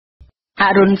អ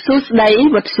រុនសុស្ដី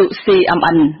វត្ថុ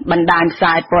CMN បណ្ដាញផ្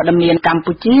សាយព័ត៌មានកម្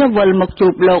ពុជាវិលមកជួ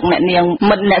បលោកអ្នកនាង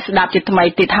មិត្តអ្នកស្ដាប់ជាថ្មី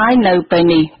ទៀតហើយនៅពេល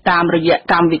នេះតាមរយៈ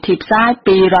កម្មវិធីផ្សាយ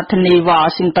ពីរដ្ឋធានី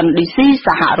Washington DC ស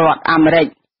ហរដ្ឋអាមេរិក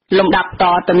លំដាប់ត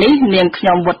ទៅនេះនាងខ្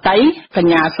ញុំវត្តៃក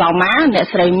ញ្ញាសោមាអ្នក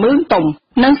ស្រីមឿងទុំ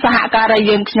និងសហការី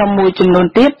យើងខ្ញុំមួយចំនួន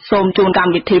ទៀតសូមជូនកម្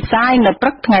មវិធីផ្សាយនៅព្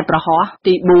រឹកថ្ងៃប្រហោះ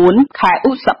ទី4ខែ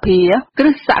ឧសភាគ្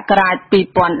រិស្តសករាជ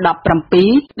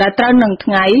2017ដែលត្រូវនឹង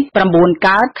ថ្ងៃ9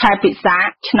កើតខែពិសាខ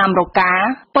ឆ្នាំរកា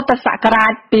ពុទ្ធសករា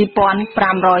ជ2560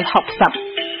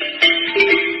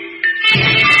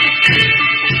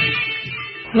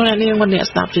លោកអ្នកនាងអ្នក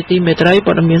ស្ដាប់ជាទីមេត្រី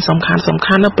ព័ត៌មានសំខា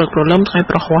ន់នៅព្រឹកព្រលឹមថ្ងៃ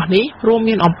ប្រហោះនេះរួម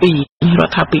មានអំពីរ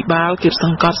ដ្ឋាភិបាលគៀបស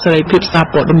ង្កត់សេរីភាពសារ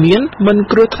ព័ត៌មានមិន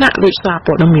គ្រោះថ្នាក់ដោយសារ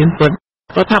ព័ត៌មានពិតរ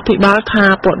ដ្ឋាភិបាលថា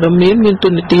ព័ត៌មានមានតួ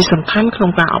នាទីសំខាន់ក្នុ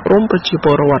ងការអប់រំប្រជាព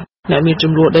លរដ្ឋអ្នកមាន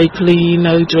ចំនួនដីធ្លី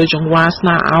នៅជ្រោយចង្វាស្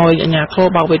នើឲ្យអាជ្ញាធរ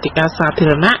បើកវេទិកាសាធា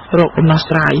រណៈរកដំណោះ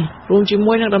ស្រាយរួមជា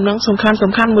មួយនឹងដំណឹងសំខា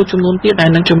ន់មួយចំនួនទៀតដែល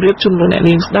នឹងជម្រាបជូនលោកអ្នក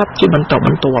នាងស្ដាប់ជាបន្តប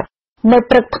ន្ទាប់នៅ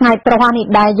ព្រឹកថ្ងៃប្រហ័សនេះ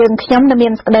ដែរយើងខ្ញុំនឹងមា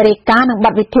នសេចក្តីរាយការណ៍និងប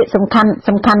ទវិភាគសំខាន់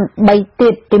3ទៀ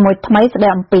តទី1ថ្មីស្តី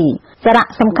អំពីសារៈ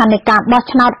សំខាន់នៃការបោះ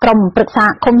ឆ្នោតក្រុមប្រឹក្សា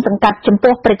ឃុំសង្កាត់ចំ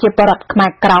ពោះប្រជាពលរដ្ឋខ្មែរ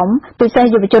ក្រោមពិសេស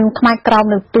យុវជនខ្មែរក្រោម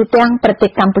នៅទូទាំងប្រទេស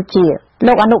កម្ពុជា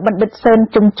លោកអនុបណ្ឌិតសឿន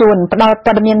ជំជួនផ្ដល់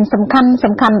ព័ត៌មានសំ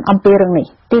ខាន់អំពីរឿងនេះ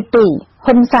ទី2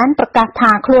ហ៊ុនសែនប្រកាស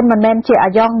ថាខ្លួនមិនមែនជាអា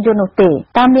យ៉ងយួននោះទេ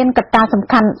តែមានកត្តាសំ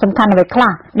ខាន់អ្វីខ្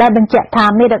លះដែលបញ្ជាក់ថា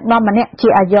មេដឹកនាំម្នាក់ជា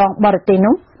អាយ៉ងបរទេស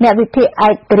នោះអ្នកវិភាគឯ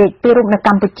ករាជ្យពីរូបនៅក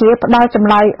ម្ពុជាផ្ដល់ចម្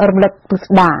លើយរំលឹកពិ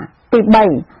ស្ដារទី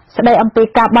3ស្ដីអំពី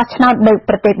ការបោះឆ្នោតនៅ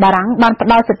ប្រទេសបារាំងបានផ្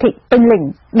ដល់សិទ្ធិពេញលេញ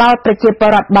ដល់ប្រជាពល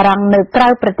រដ្ឋបារាំងនៅក្រៅ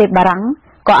ប្រទេសបារាំង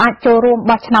ក៏អាចចូលរួម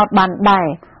បោះឆ្នោតបានដែរ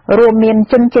រួមមាន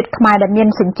ជនជាតិខ្មែរដែលមាន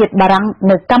សញ្ជាតិបារាំង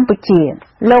នៅកម្ពុជា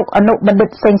លោកអនុបណ្ឌិត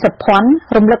សេងសុភ័ណ្ឌ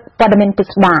រំលឹកព័ត៌មានពិ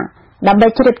ស្ដារដើម្បី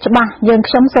ជ្រាបច្បាស់យើង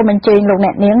ខ្ញុំសូមអញ្ជើញលោកអ្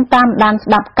នកនាងតាមដាន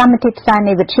ស្ដាប់កម្មវិធីផ្សាយ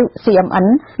នៃវិទ្យុ CMN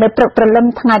នៅព្រឹកព្រលឹម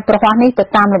ថ្ងៃប្រហ័សនេះទៅ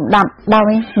តាមលំដាប់ដោ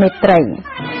យមេត្រី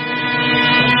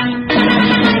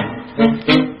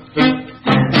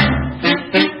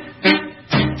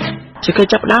ជាកិច្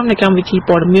ចចាប់ផ្ដើមនៃកម្មវិធី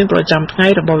ព័ត៌មានប្រចាំថ្ងៃ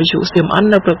របស់វិទ្យុ CMN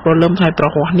នៅព្រឹកព្រលឹមថ្ងៃប្រ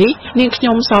ហោះនេះនាងខ្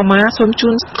ញុំសោមាសូមជូ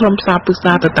នក្រុមផ្សាយពិ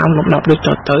សាទៅតាមលំដាប់ដូចត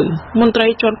ទៅមន្ត្រី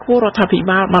ជាន់ខ្ពស់រដ្ឋាភិ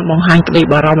បាលបានបង្ហាញក្តី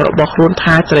បារម្ភរបស់ខ្លួន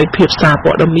ថាសេរីភាពសារ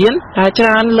ព័ត៌មានដែលច្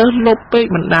រើនលើសលប់ពេក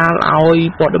បណ្ដាលឲ្យ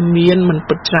ព័ត៌មានមិន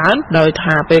ពិតច្រើនដោយ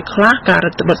ថាពេលខ្លះការរ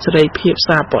ដ្ឋបិទសេរីភាព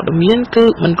សារព័ត៌មានគឺ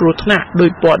មិនគ្រោះថ្នាក់ដោយ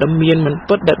ព័ត៌មានមិន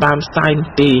ពិតដែលបានផ្សាយនោះ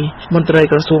ទេមន្ត្រី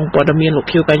ក្រសួងព័ត៌មានលោក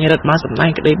ខៀវកញ្ញរិទ្ធបានសម្ដែ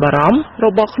ងក្តីបារម្ភរ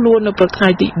បស់ខ្លួននៅព្រឹកថ្ងៃ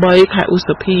ទី3ខែឧស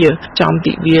ភាចំ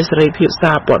ទិវាសេរីភាព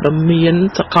សារព័ត៌មាន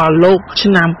សកលលោក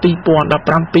ឆ្នាំ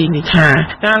2017នេះថា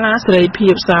កាលណាសេរីភា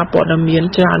ពសារព័ត៌មាន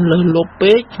ច្រើនលើសលប់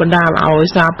ពេកបណ្ដាលឲ្យ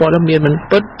សារព័ត៌មានមិន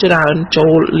ពិតច្រើនចូ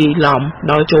លលីឡំ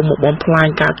ដោយចូលមកបំផ្លាញ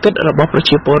ការគិតរបស់ប្រ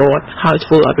ជាពលរដ្ឋហើយ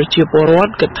ធ្វើឲ្យប្រជាពលរដ្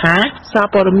ឋគិតថាសារ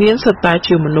ព័ត៌មានសុទ្ធតែ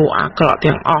ជាមនុស្សអាក្រក់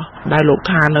ទាំងអស់ដែលលោក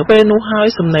ថានៅពេលនោះហើយ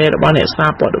សំណេររបស់អ្នកសា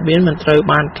រព័ត៌មានមិនត្រូវ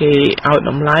បានគេឲ្យ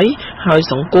តម្លៃហើយ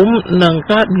សង្គមនឹង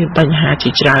កើតមានបញ្ហាជា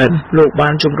ច្រើនលោកបា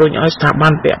នជំរុញឲ្យស្ថាប័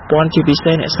នពាក់ព័ន្ធជាពិ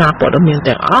សេសអ្នកសារព័ត៌មាន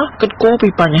ទាំងអស់គិតគូរពី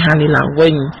បញ្ហានេះឡើងវិ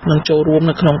ញនិងចូលរួម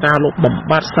នៅក្នុងការលុបបំ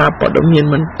បាត់សារព័ត៌មាន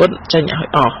មិនពិតចេញឲ្យ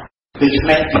អស់ដូច្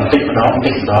នេះបន្តិចម្ដង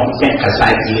ទាំងខ្សែ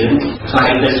យើងខ្លា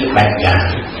យទៅជាបែបយ៉ាង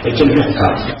តែជំនឿក៏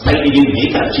តែយើងនិយាយ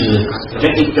ថាជឿតែ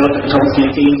ទីចូលទៅក្នុង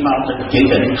ទីមកទៅនិយាយ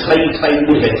តែខ្លី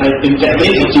មួយតែត្រូវពេញចិត្ត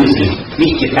នេះជឿ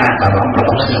នេះជាការបារម្ភរប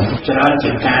ស់ខ្ញុំច្រើន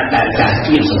ជាការដែលការ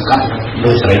ជឿសង្កត់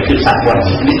លើសេរីភាពសារព័ត៌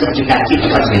មាននេះគឺជាការជឿស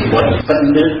ង្កត់សេរីភាពប៉ុ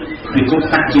ន្តែពីគូ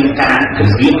ថាជាការគ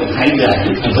ម្រាមកំហែងលើអា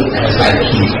យុជីវិតខ្សែ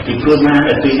ពីព្រោះណា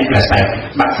ទៅពេលអ្នកខ្សែ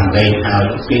បាក់សម្លេងហើយ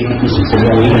ពេលគូសង្គម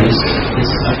មួយ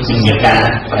មានការ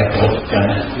ប្រែប្រួលกัน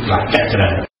หลักจัดกา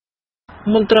ร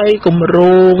មន្ត្រីគម្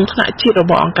រោងថ្នាក់ជាតិរ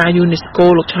បស់អង្គការ UNESCO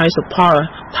លោកឆៃសុផល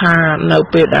ថានៅ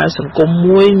ពេលដែលសង្គម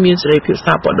មួយមានសេរីភាព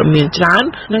សារព័ត៌មានច្រើន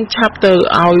នឹងឆាប់ទៅ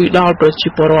ឲ្យដល់ប្រជា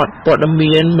ពលរដ្ឋព័ត៌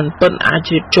មានមិនពិតអាច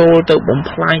ជ្រៀតចូលទៅបំ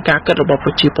ផ្លាញការគិតរបស់ប្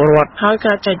រជាពលរដ្ឋហើយ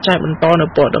ការចែកចាយបន្តនៅ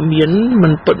ព័ត៌មានមិ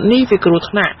នពិតនេះវាគ្រោះ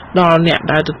ថ្នាក់ដល់អ្នក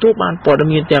ដែលទទួលបានព័ត៌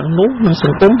មានទាំងនោះនិងស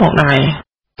ង្គមផងដែរ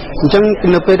អញ្ចឹង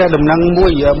នៅពេលដែលដំណឹងមួ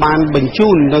យបានបញ្ជូ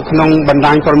ននៅក្នុងបណ្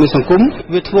ដាញព័ត៌មានសង្គម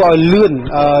វាធ្វើឲ្យលឿន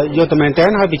យកទៅមែនតើ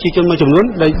ហើយប្រជាជនមួយចំនួន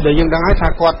ដែលយើងដឹងហើយថា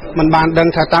គាត់មិនបានដឹង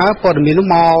ថាតើព័ត៌មាននោះ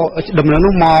មកដំណឹង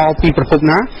នោះមកពីប្រភព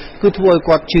ណាគឺធ្វើឲ្យ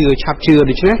គាត់ជឿឆាប់ជឿ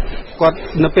ដូច្នេះគាត់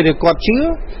នៅពេលដែលគាត់ជឿ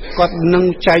គាត់នឹង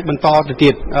ចែកបន្តទៅទៀ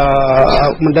ត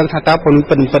មិនដឹងថាតើព័ត៌មាន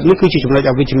ពិតនោះគឺជាចំណុច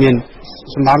អវិជ្ជមាន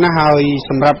សម្រាប់ណាហើយ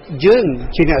សម្រាប់យើង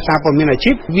ជាអ្នកសារព័ត៌មានអា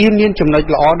ជីពវាមានចំណុច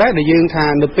ល្អដែរដែលយើងថា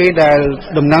នៅពេលដែល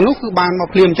ដំណឹងនោះគឺបានមក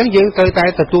ភ្លាមអញ្ចឹងយើងត្រូវតែ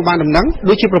ទទួលបានដំណឹង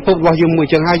ដូចជាប្រភពរបស់យើងមួយអ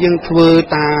ញ្ចឹងហើយយើងធ្វើ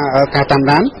ការតាម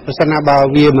ដានបើសិនណាបើ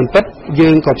វាមិនពិតយើ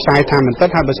ងក៏ផ្សាយថាមិនពិត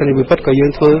ហើយបើសិនវាពិតក៏យើ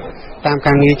ងធ្វើតាម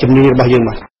ការងារជំនាញរបស់យើង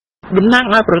បាទ តំណាង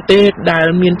ឲ្យប្រទេសដែល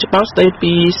មានច្បាប់ស្តី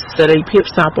ពីសេរីភាព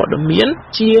សារព័ត៌មាន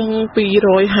ជាង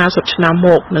250ឆ្នាំម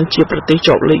កនិងជាប្រទេស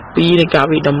ជាប់លេខ2នៃការ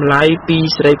វិតម្លៃពី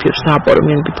សេរីភាពសារព័ត៌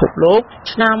មានពិភពលោក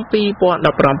ឆ្នាំ2017ឯក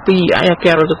អគ្គ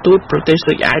រដ្ឋទូតប្រទេស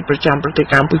ស៊ុយអែតប្រចាំប្រទេស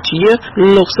កម្ពុជា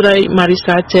លោកស្រី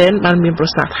Marisa Chen បានមានប្រ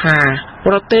សាសន៍ថា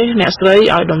ប្រទេសអ្នកស្រី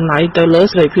ឲ្យតម្លៃទៅលើ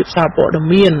សេរីភាពសារព័ត៌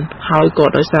មានហើយក៏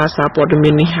ដោយសារសារព័ត៌មា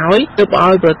ននេះហើយទើប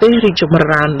ឲ្យប្រទេសរីកចម្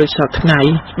រើនដូចសពថ្ងៃ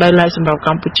ដែលឡែកសម្រាប់ក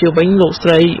ម្ពុជាវិញលោកស្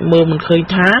រីមើលមិនឃើញ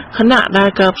ថាខណៈដែល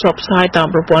ការផ្សព្វផ្សាយតាម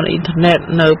ប្រព័ន្ធអ៊ីនធឺណិត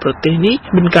នៅប្រទេសនេះ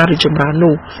មានការរីកចម្រើន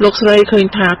នោះលោកស្រីឃើញ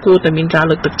ថាគួរតែមានការ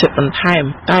លើកទឹកចិត្តបន្ថែម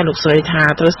តែលោកស្រីថា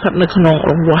ត្រូវស្ថិតនៅក្នុង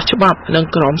រង្វាស់ច្បាប់និង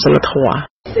ក្រមសីលធ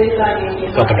ម៌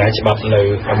ក៏ប៉ុន្តែច្បាប់នៅ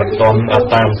មិនទាន់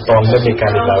តាមមានកា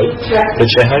រនេះឡើយដូ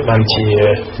ច្នេះហើយបានជា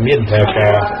មានការ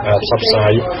ផ្សព្វផ្សា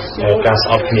យការស្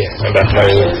អប់គ្នាបាទ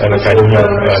នៅការยุ่ងនៅ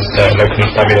ក្នុង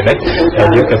តាមអ៊ីនធឺណិត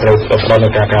យើងក៏ត្រូវផ្ដល់នូ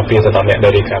វការការពារទៅដល់អ្នកដែ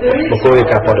លរាយការណ៍បុគ្គលរាយ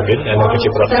ការណ៍ព័ត៌មាននិងប្រជា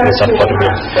ពលរដ្ឋនៃសារព័ត៌មា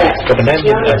នក៏ប៉ុន្តែ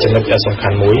មានចំណុចសំខា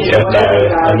ន់មួយដែល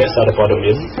អ្នកសារព័ត៌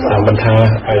មានមិនថា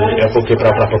ពួកគេប្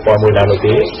រើប្រាស់ប្រព័ន្ធមួយណានោះ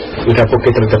ទេគឺថាពួកគេ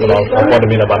ត្រូវតែផ្ដល់ព័ត៌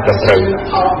មានឲ្យបានត្រឹមត្រូវ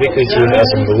វាគឺជា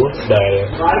សំណួរដែល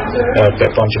ពា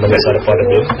ក់ព័ន្ធជាមួយអ្នកសារព័ត៌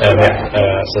មានអ្នក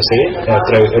សរសេរ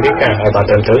ត្រូវរាយការណ៍ឲ្យបាន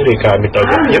ត្រឹមត្រូវរាយការណ៍មានតុល្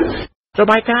យភាពរ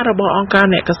បាយការណ៍របស់អង្គការ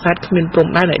អ្នកកាសែតគ្មានព្រំ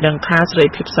ដែនបានដឹងថាសេរី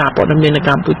ភាពសារព័ត៌មាននៅ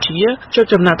កម្ពុជាចុះ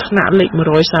ចំណាត់ថ្នាក់លេខ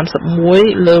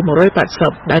131លើ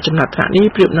180ដែលចំណាត់ថ្នាក់នេះ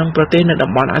ប្រៀបនឹងប្រទេសនៅ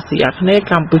តំបន់អាស៊ីអាគ្នេយ៍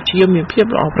កម្ពុជាមានភាព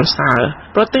ល្អប្រសើរ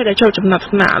ប្រទេសដែលចុះចំណាត់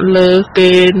ថ្នាក់លើ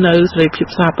គេនៅសេរីភាព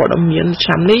សារព័ត៌មានឆ្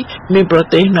នាំនេះមានប្រ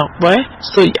ទេសណ័រវេស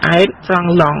ស៊ុយអែតហ្វ្រាំង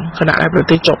ឡង់ខណៈដែលប្រ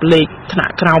ទេសជាប់លេខថ្នា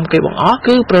ក់ក្រោមគេបង្អស់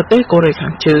គឺប្រទេសកូរ៉េខា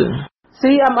ងជើង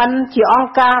CMN ជាអង្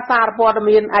គការសារព័ត៌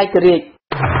មានឯករាជ្យ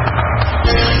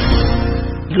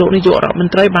លោកនាយករដ្ឋម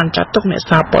ន្ត្រីបានចាត់ទុកអ្នក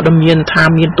សារព័ត៌មានថា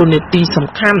មានតួនាទីសំ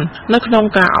ខាន់នៅក្នុង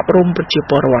ការអប់រំប្រជា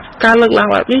ពលរដ្ឋការលើកឡើង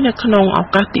បែបនេះនៅក្នុងឱ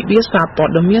កាសទិវាសារព័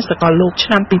ត៌មានសកលលោកឆ្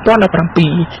នាំ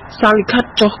2017សារលិខិត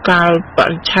ចុះកាលប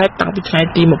រិច្ឆេទតាំងពីថ្ងៃ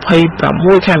ទី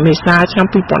26ខែមេសាឆ្នាំ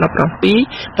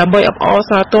2017ដើម្បីអបអរ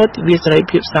សាទរទិវាសេរី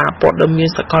ភាពសារព័ត៌មាន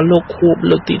សកលលោកខួប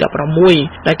លើកទី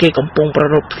16ដែលគេកំពុងប្រា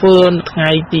រព្ធធ្វើនៅថ្ងៃ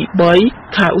ទី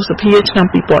3ខែឧសភាឆ្នាំ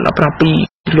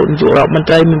2017លោកនាយករដ្ឋមន្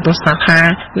ត្រីមានប្រសាសន៍ថា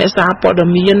អ្នកសារព័ត៌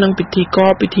មាននិងពិធីករ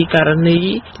ពិធីការនី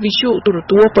វិទ្យុទូរ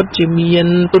ទស្សន៍ពិតជាមាន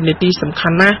តួនាទីសំខា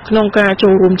ន់ណាស់ក្នុងការចូ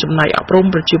លរួមចំណែកអប់រំ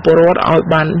ប្រជាពលរដ្ឋឲ្យ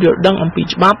បានយល់ដឹងអំពី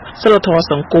ច្បាប់សិលធម៌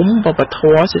សង្គមវប្បធ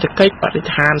ម៌សេដ្ឋកិច្ចបរិស្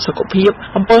ថានសុខភាព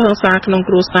អំពើហិង្សាក្នុង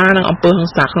គ្រួសារនិងអំពើហិ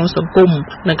ង្សាក្នុងសង្គម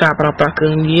និងការប្រើប្រាស់គ្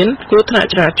រឿងញៀនគ្រោះថ្នាក់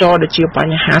ចរាចរណ៍ដែលជាប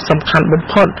ញ្ហាសំខាន់បំ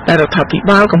ផុតដែលរដ្ឋាភិ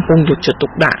បាលកំពុងយកចិត្តទុ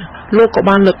កដាក់លោកក៏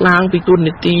បានលើកឡើងពីតួ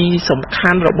នាទីសំ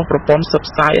ខាន់របស់ប្រព័ន្ធផ្សព្វ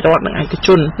ផ្សាយរដ្ឋនិងឯកជ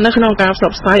ននៅក្នុងការផ្ស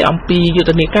ព្វផ្សាយអំពីយុទ្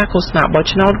ធនាការឃោសនាបោះ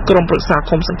ឆ្នោតក្រុមប្រឹក្សា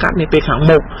ឃុំសង្កាត់នាពេលខាង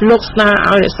មុខលោកស្នើ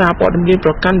ឲ្យអ្នកសារព័ត៌មាន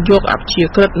ប្រកាន់យកអព្យា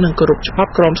ក្រឹតនិងគោរពច្បា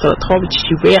ប់ក្រមសីលធម៌វិជ្ជា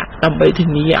ជីវៈដើម្បីធា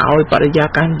នាឲ្យបរិយា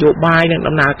កាសនយោបាយនិង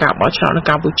ដំណើរការបោះឆ្នោតនៅ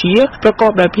កម្ពុជាប្រក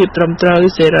បដោយភាពត្រឹមត្រូវ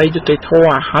សេរីយុត្តិធ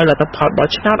ម៌ហើយលទ្ធផលបោះ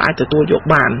ឆ្នោតអាចទទួលយក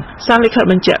បានសារលិខិត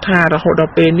បញ្ជាក់ថារហូតដ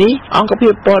ល់ពេលនេះអង្គភា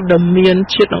ពព័ត៌មាន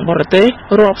ជាតិនិងបរទេស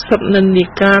រាប់សិបនិន្នា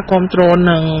ការគ្រប់គ្រង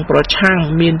និងប្រឆាំង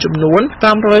មានចំនួន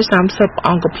530អ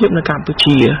ង្គភាពនៅកម្ពុ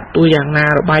ជាទោះយ៉ាងណា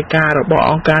របាយការណ៍របស់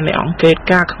អង្គការនៃអង្គការ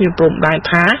ការគ្មានព្រំដែន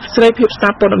ថាសេរីភាពសា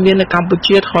រព័ត៌មាននៅកម្ពុ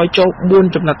ជាថយចុះ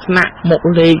4ចំណាត់ថ្នាក់មក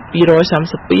លេខ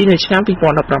232នៅឆ្នាំ2017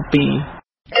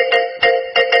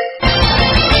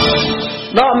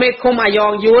ដកមេឃុំអាយ៉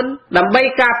ងយួនដើម្បី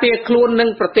ការពារខ្លួននិង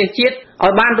ប្រទេសជាតិឲ្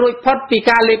យបានរួចផុតពី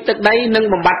ការលេបទឹកដីនិង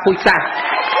បំបត្តិពូជសាសន៍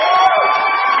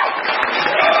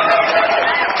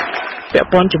ពាក់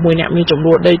ព័ន្ធជាមួយអ្នកមានចំ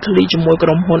នួនដីធ្លីជាមួយក្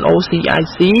រុមហ៊ុន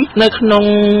OCIC នៅក្នុង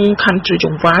ខណ្ឌជ្រោយច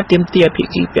ង្វាទាមទារភា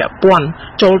គីពាក់ព័ន្ធ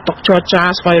ចូលតុចរចា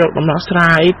ស្វែងរកដំណោះស្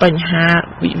រាយបញ្ហា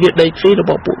វិវាទដីធ្លីរប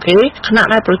ស់ពួកគេខណៈ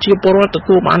ដែលប្រជាពលរដ្ឋទ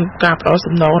ទួលបានការផ្ដល់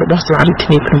សំណងរបស់សាលារដ្ឋា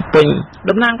ភិបាលភ្នំពេញ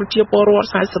តំណាងប្រជាពលរដ្ឋ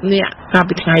40នាក់កាល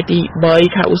ពីថ្ងៃទី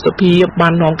3ខែឧសភាបា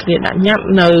ននាំគ្នាដាក់ញត្តិ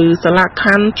នៅសាលាខ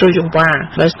ណ្ឌជ្រោយចង្វា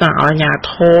ដោយស្នើឲ្យអាជ្ញា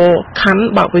ធរខណ្ឌ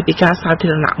បើកវេទិកាសាធា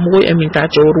រណៈមួយឲ្យមានការ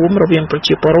ចូលរួមរវាងប្រ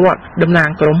ជាពលរដ្ឋតំណាង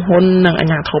ក្រុមហ៊ុននិងអា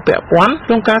ជ្ញាធរពាក់ព័ន្ធ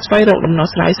ក្នុងការស្វែងរកដំណោះ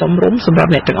ស្រាយសមរម្យសម្រា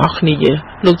ប់អ្នកទាំងអស់គ្នា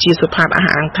លោកជាសុផាតអះ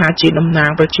អាងថាជាតំណាង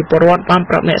ប្រជាពលរដ្ឋបាន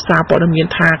ប្រាប់អ្នកសារព័ត៌មាន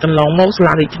ថាកន្លងមកសា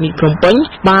លារដ្ឋាភិបាលភ្នំពេញ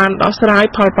បានដោះស្រាយ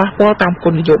ផលប៉ះពាល់តាមគោ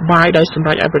លនយោបាយដោយសម្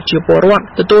រេចឲ្យប្រជាពលរដ្ឋ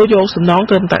ទទួលយកសំណង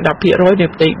ត្រឹមតែ 10% នៃ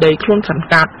ផ្ទៃដីខ្លួនខណ្ឌ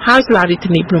កាត់ហើយសាលារដ្ឋាភិ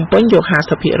បាលភ្នំពេញយក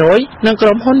 50% និងក្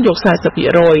រុមហ៊ុនយក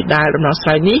 40% ដែលដំណោះស្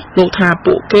រាយនេះលោកថា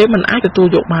ពួកគេមិនអាចទទួល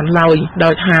យកបានឡើយដោ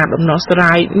យថាដំណោះស្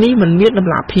រាយនេះមិនមានត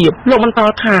ម្លាភាពលោកបន្ត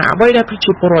ថាអ្វីដែលប្រ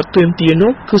ជាពលរដ្ឋទាមទារ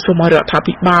នោះគឺសូមឲ្យរដ្ឋា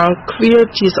ភិបាលឃ្វាល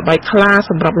ជាស្បែកខ្លា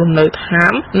សម្រាប់លំនៅឋា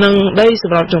ននិងដីស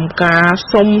ម្រាប់ចំការ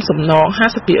សុំសំណង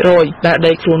 50% ដែល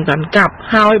ដីខ្លួនកាន់កាប់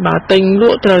ហើយបើទិញល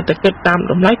ក់ត្រូវតែគិតតាម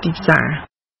តម្លៃទីផ្សារ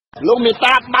លោកមេ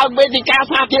តាបើកវេទិកា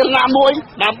សាធារណៈមួយ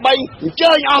ដើម្បីអញ្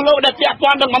ជើញអស់លោកដែលពាក់ព័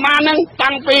ន្ធទាំងប្រមាណហ្នឹង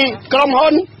តាំងពីក្រុមហ៊ុ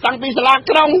នតាំងពីសាលា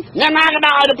ក្រុងអ្នកណាក៏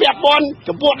ដោយឲ្យពាក់ព័ន្ធ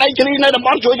ចំពោះដីធ្លីនៅតំប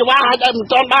ន់ជួយចង្វាឲ្យតែមិន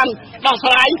ទាន់បានដោះ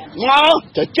ស្រាយមក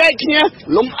ជជែកគ្នា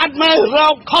លំអិតមើលរ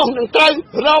កខុសនឹងត្រូវ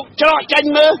រកច្រកចេញ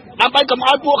មើលដើម្បីកុំ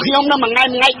ឲ្យពួកខ្ញុំនឹងមួយថ្ងៃ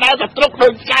ដែលតែត្រុកដូ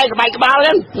ចកាយក្បែកក្បាលហ្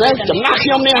នឹងចំណាស់ខ្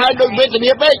ញុំនេះឲ្យដូចវេទ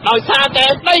នាពេកដោយសារតែ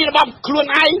ដីរបស់ខ្លួន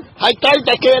ឯងហើយត្រូវ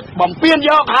តែគេបំពេញ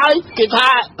យកហើយគេថា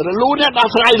រលូនដោះ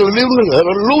ស្រាយរ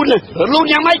លូន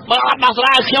យ៉ាងម៉េចបើអត់ដោះស្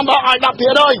រាយខ្ញុំបោកឲ្យ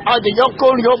 10% ឲ្យទៅយកគោ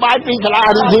លនយោបាយពីសាលារ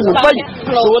ដ្ឋាភិបាលពេញ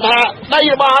ព្រោះថាដី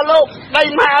របស់លោកដី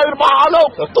ម៉ែរបស់លោក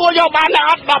ទទួលយកបានតែ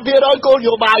អត់ 10% គោលន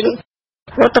យោបាយហ្នឹង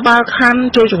រដ្ឋបាលខណ្ឌ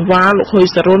ជួយចង្វាលោកហ៊ុយ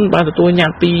សរុនបានទទួលញ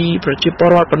ត្តិពីប្រជាពល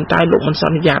រដ្ឋប៉ុន្តែលោកមិនស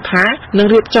ន្យាថានឹង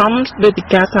រៀបចំវេទិ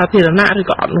កាសាធារណៈឬ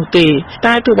ក៏អត់នោះទេ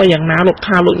តែទោះបីយ៉ាងណាលោក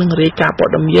ថាលោកនឹងរាយការណ៍ព័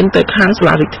ត៌មានទៅខាងសា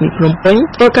លារដ្ឋាភិបាលភ្នំពេញ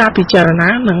ធ្វើការពិចារណា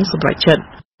និងសម្រេចចិត្ត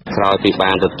ក្រោយពី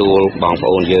បានទទួលបងប្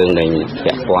អូនយើងនឹង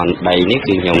ពាក់ព័ន្ធដីនេះ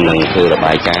គឺខ្ញុំនឹងធ្វើរ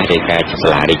បាយការណ៍រាយការណ៍សា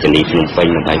លារដ្ឋាភិបាលភ្នំពេញ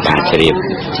ដើម្បីបានជ្រាប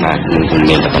ថានឹង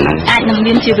មានតែប៉ុណ្ណឹងអាចនឹង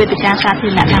មានជាវេទិកាសាធា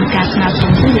រណៈតាមការស្នើ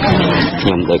សុំឬខ្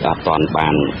ញុំដូចអត់ទាន់បា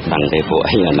នដឹងទេពួក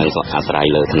អីអានឹងអាស្រ័យ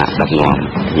លើឋានៈដឹកនាំ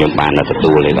ខ្ញុំបានទ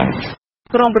ទួលទេបាទ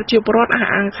ក្រុមប្រជាពលរដ្ឋអះ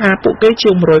អាងថាពួកគេជា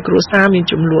100គ្រួសារមាន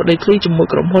ចំនួនដីធ្លីជាមួយ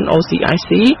ក្រុមហ៊ុន OCIC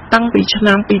តាំងពីឆ្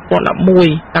នាំ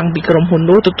2011តាំងពីក្រុមហ៊ុន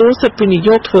នោះទទួលសិទ្ធិវិនិ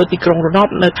យោគធ្វើទីក្រុងរណប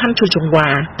នៅខណ្ឌជួរចង្វា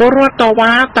ពលរដ្ឋត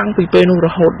វ៉ាតាំងពីពេលនោះរ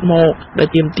ហូតមកដែល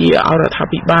ទាមទារឲ្យរដ្ឋា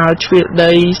ភិបាលជ្រៀត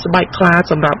ដីស្បែកខ្លា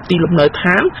សម្រាប់ទីលំនៅ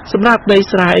ឋានសម្រាប់ដី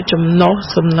ស្រែចំណុះ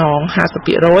សំណង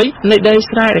 50% នៃដី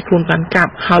ស្រែដែលខ្លួនបានកា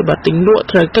ប់ហើយបើទិញលក់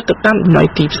ត្រូវគិតទៅតាមតម្លៃ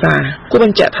ទីផ្សារគួរប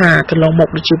ញ្ជាក់ថាកន្លងមក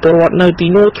ប្រជាពលរដ្ឋនៅទី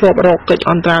នោះធ្លាប់រកកិច្ច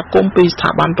អន្តរាគមន៍ពីស្ថា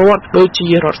ប័នរដ្ឋដូចជា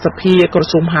រដ្ឋសភាក្រ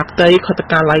សួងមហាផ្ទៃខេត្ត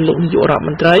កាឡៃលោកនាយករដ្ឋម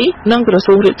ន្ត្រីនិងក្រ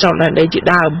សួងរៀបចំដែនដីជា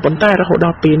ដើមប៉ុន្តែរហូតដ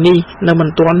ល់ពេលនេះនៅមិន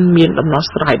ទាន់មានដំណោះ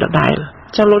ស្រាយដដែល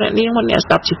ចូលលោកអ្នកនាងមកអ្នក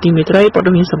ស្ដាប់ជាទីមេត្រីព័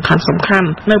ត៌មានសំខាន់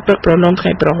នៅព្រឹកព្រលឹមថ្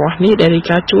ងៃប្រហ័សនេះដែលរាយ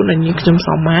ការណ៍ជូនដល់នាងខ្ញុំស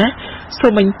មាសូ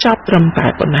មបញ្ចប់ត្រឹមតែ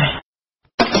ប៉ុណ្ណេះ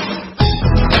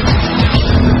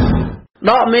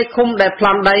ដកមេឃុំដែលប្ល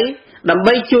ន់ដីដើម្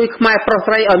បីជួយខ្មែរប្រុស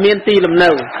ស្រីឲ្យមានទីលំ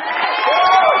នៅ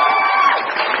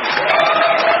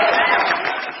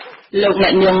លោកអ្ន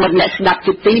កនាងមិត្តអ្នកស្ដាប់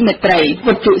ជាទីមេត្រី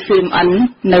វិទ្យុ CMN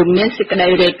នៅមានសេចក្តី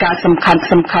រាយការណ៍សំខាន់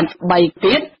3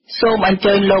ទៀតសូមអញ្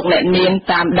ជើញលោកអ្នកនាង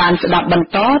តាមដានស្ដាប់បន្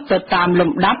តទៅតាម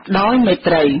លំដាប់ដោយមេ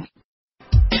ត្រី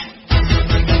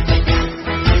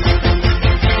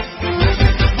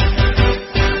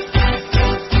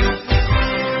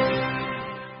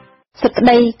សេចក្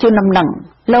តីជូនដំណឹង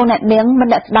លោកអ្នកនាងមិត្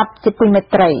តអ្នកស្ដាប់ជាទីមេ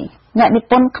ត្រីអ្នកនិ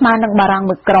ពន្ធខ្មែរនិងបារាំង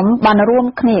មួយក្រុមបានរួម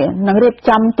គ្នានឹងរៀប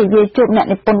ចំទិវាជួបអ្នក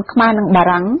និពន្ធខ្មែរនិងបា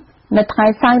រាំងនៅថ្ងៃ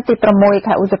សៅរ៍ទី6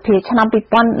ខែឧសភាឆ្នាំ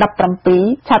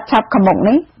2017ឆាប់ខាងមុខ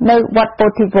នេះនៅវត្តពោ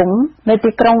ធិវង្សនៅ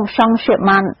ទីក្រុងសង់សៀ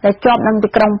ម៉ានដែលជាប់នឹងទី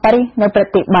ក្រុងប៉ារីសនៅប្រ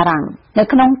ទេសបារាំងនៅ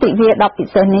ក្នុងទិវាដ៏ពិ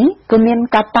សេសនេះគឺមាន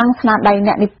ការតាំងស្នាដៃ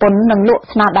អ្នកនិពន្ធនិងលក់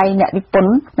ស្នាដៃអ្នកនិពន្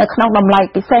ធនៅក្នុងតម្លៃ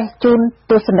ពិសេសជូន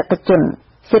ទស្សនិកជន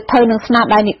សៀវភៅនិងស្នា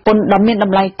ដៃនិពន្ធដ៏មានត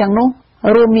ម្លៃទាំងនោះ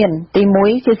រួមមានទី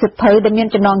1ជាសៀវភៅដែលមាន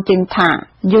ចំណងជើងថា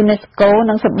UNESCO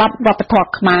និងសម្បត្តិវប្បធម៌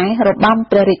ខ្មែររបាំ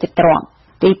ព្រះរាជទ្រព្យ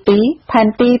ទី2ផែន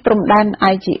ទីព្រំដែន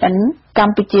IGN ក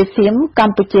ម្ពុជាសៀមក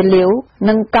ម្ពុជាលាវ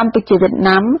និងកម្ពុជាវៀត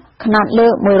ណាមຂະຫນາດលើ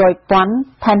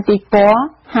 100,000 ផែនទីពណ៌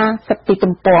 50 ទី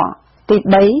ទំព័រទី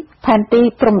3ផែនទី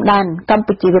ព្រំដែនកម្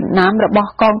ពុជាវៀតណាមរបស់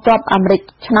កងទ័ពអាមេរិក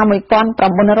ឆ្នាំ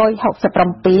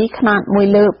1967ຂະຫນາດ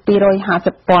1លើ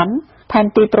 250,000 ផែន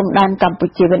ទីព្រំដែនកម្ពុ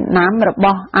ជាវៀតណាមរប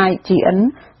ស់ IGN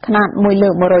ຂະຫນາດ1លើ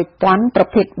 100,000 ប្រ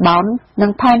ភេទបោននិ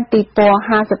ងផែនទីពណ៌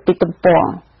 50 ទីទំព័រ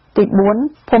ទី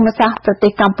4ភូមិសាស្ត្រប្រទេ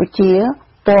សកម្ពុជា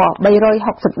ពណ៌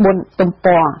 364 ទំ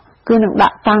ព័រគឺនឹងដា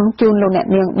ក់តាំងជូនលោកអ្នក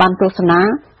នាងបានទស្សនា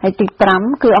ហើយទី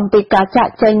5គឺអំពីការចា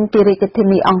ក់ចែងពីរាជធា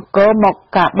នីអង្គរមក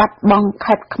ការបាត់បង់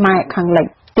ខេត្តខ្មែរខាងលិច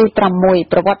ទី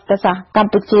6ប្រវត្តិសាស្ត្រក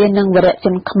ម្ពុជានិងវីរៈជ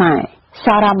នខ្មែរ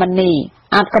សារមណី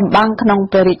អាចកំបាំងក្នុង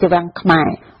ព្រះរាជវាំងខ្មែរ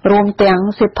រួមទាំង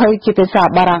សៀវភៅជាភាសា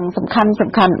បារាំងសំខា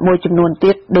ន់មួយចំនួន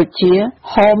ទៀតដូចជា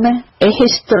Home a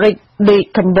History de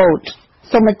Cambodia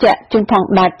សូមបញ្ជាក់ជូនផង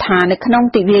ដែរថានៅក្នុង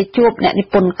ទិវាជួបអ្នកនិ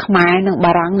ពន្ធខ្មែរនិង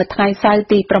បារាំងនៅថ្ងៃសៅរ៍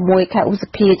ទី6ខែឧស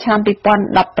ភាឆ្នាំ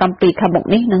2017ខាងមុខ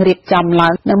នេះនឹងរៀបចំឡើ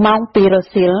ងនៅម៉ោង 2 រ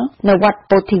សៀលនៅវត្ត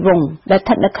ពោធិវង្សដែលស្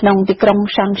ថិតនៅក្នុងទីក្រុង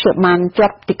សាន់សៀម៉ានជា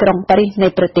ប់ទីក្រុងប៉ារីសនៃ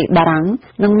ប្រទេសបារាំង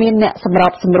និងមានអ្នកសម្រ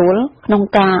បសម្រួលក្នុង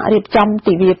ការរៀបចំ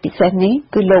ទិវាពិសេសនេះ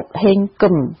គឺលោកហេង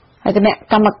គឹមហើយគណៈ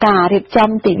កម្មការរៀបចំ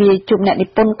ទិវាជួបអ្នកនិ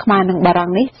ពន្ធខ្មែរនិងបារាំ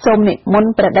ងនេះសូមនិមន្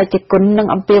តព្រះតេជគុណនិង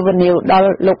អំពាវនាវដល់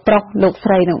លោកប្រុសលោកស្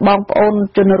រីនិងបងប្អូន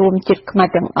ជនរួមជាតិខ្មែរ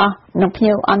ទាំងអស់និងភ្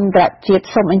ញៀវអន្តរជាតិ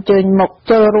សូមអញ្ជើញមក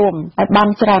ចូលរួមឲ្យបាន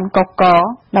ច្រើនកក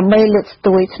ដើម្បីលើកស្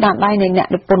ទួយស្នាដៃនៃអ្នក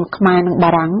និពន្ធខ្មែរនិងបា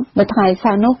រាំងនៅថ្ងៃ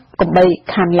សៅរ៍នោះកុំបី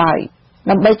ខានឡើយ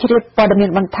ដើម្បីជ្រាបព័ត៌មាន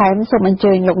បន្ថែមសូមអញ្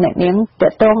ជើញលោកអ្នកនាងទា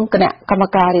ក់ទងគណៈកម្ម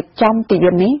ការរៀបចំទីយ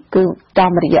មនេះគឺតា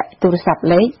មរយៈទូរស័ព្ទ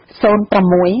លេខ06 23 10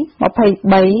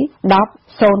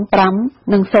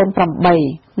 05 និង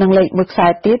 08 និងលេខមួយខ្សែ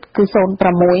ទៀតគឺ06 12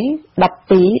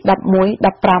 11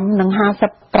 15 និង 57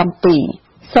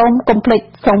 សូមកុំភ្លេច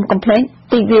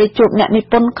ទិវាជួបអ្នកនិ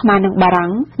ពន្ធខ្មែរនិងបារាំ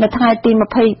ងនៅថ្ងៃទី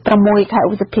26 ខែ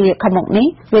ឧសភាខាងមុខនេះ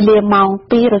វេលាម៉ោង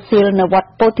 2 រសៀលនៅវត្ត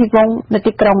ពោធិវង្សនៅ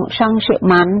ទីក្រុងសាំងស៊ឺ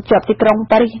ម៉ានជាប់ទីក្រុង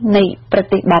ប៉ារីសនៃប្រ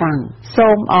ទេសបារាំងសូ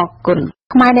មអរគុណ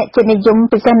ខ្មែរអ្នកជាតិនិយម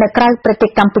ពិសេសនៅក្រៅប្រទេស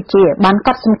កម្ពុជាបានក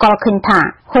ត់សម្គាល់ឃើញថា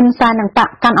ហ៊ុនសែននិងបក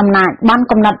កាន់អំណាចបាន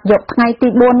កំណត់យកថ្ងៃទី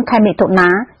4ខែមិថុនា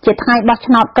ជាថ្ងៃបោះ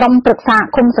ឆ្នោតក្រុមប្រឹក្សា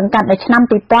ឃុំសង្កាត់នៅឆ្នាំ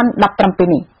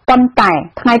2017នេះប៉ុន្តែ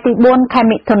ថ្ងៃទី4ខែ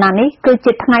មិថុនានេះគឺ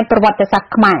ជាថ្ងៃប្រវត្តិសាស្ត្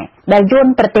រខ្មែរដែលយួន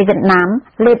ប្រទេសវៀតណាម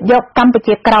លេបយកកម្ពុ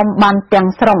ជាក្រោមបានទាំង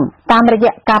ស្រុងតាមរ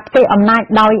យៈការផ្ទេរអំណាច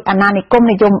ដោយអាណានិគម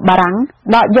និយមបារាំង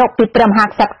ដកយកពីព្រះមហា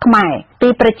ក្សត្រខ្មែរពី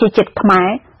ប្រជាជាតិខ្មែរ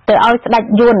ទៅឲ្យស្ដេច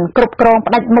យួនគ្រប់គ្រង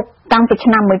ផ្ដាច់មុខតាំងពី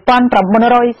ឆ្នាំ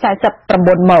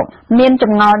1949មកមានច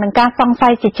ម្ងល់នឹងការសង្ស័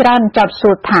យជាច្រើនចោទ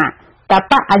សួរថាតើ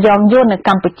បកអាយ៉ងយួននៅក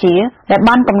ម្ពុជាដែល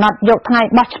បានកំណត់យកថ្ងៃ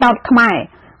បោះឆ្នោតខ្មែរ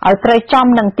ឲ្យត្រូវចំ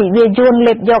នឹងទិវាយួន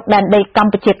លេបយកដែនដីក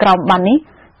ម្ពុជាក្រោមបាននេះ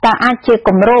តើអាចជាគ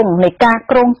ម្រោងនៃការ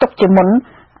គ្រោងទុកជាមុន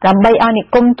ដើម្បីឲ្យនិ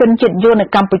គមជនជាតិយួននៅ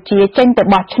កម្ពុជាចេញទៅ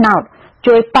បោះឆ្នោត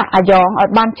ជួយបកអាយ៉ងឲ្យ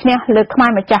បានឈ្នះលើខ្មែរ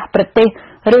ម្ចាស់ប្រទេស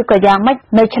ឬក៏យ៉ាងម៉េច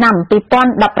នៅឆ្នាំ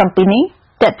2017នេះ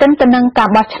តែទន្ទឹមនឹងការ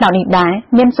បោះឆ្នោតនេះដែរ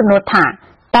មានសំណួរថា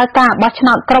តើការបោះឆ្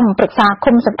នោតក្រុមប្រឹក្សា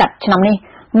ឃុំសង្កាត់ឆ្នាំនេះ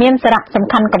មានសារៈសំ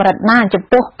ខាន់កម្រិតណាចំ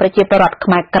ពោះប្រជាពលរដ្ឋខ្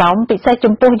មែរក្រោមពិសេស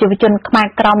ចំពោះយុវជនខ្មែរ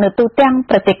ក្រោមនៅទូទាំង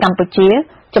ប្រទេសកម្ពុជា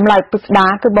ចម្លើយពិស្ដារ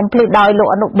គឺបំភ្លឺដោយលោក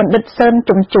អនុបណ្ឌិតសឿន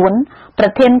ជំជួនប្រ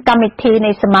ធានកម្មវិធី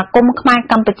នៃសមាគមខ្មែរ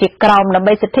កម្ពុជាក្រោមដើម្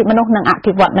បីសិទ្ធិមនុស្សនិងអ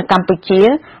ភិវឌ្ឍនៅកម្ពុជា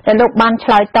ដែលលោកបានឆ្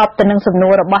លើយតបទៅនឹងសំណួ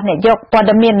ររបស់នាយកព័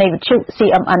ត៌មាននៃវិទ្យុ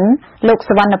CMN លោកស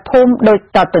វណ្ណភូមិដូច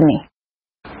តទៅនេះ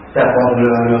แต่พอเ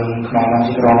รื่องของมัน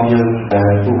ที่เรายืน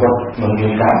ผู้ก็มันมี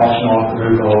การพัฒนาหรื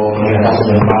อก็มีการเส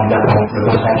นอบางอย่างหรือ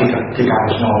ก็ใช้ที่การ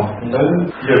พัฒนาแล้ว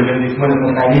เรื่องนี้มัน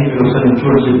ในนี้คือเสนอช่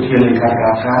วยยืดเทียนในการก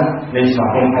ารค้าในสมา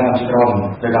คมไทยที่เรา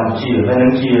ในการชี้และนั้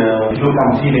นที่รูปการ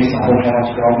ที่ในสมาคมไทย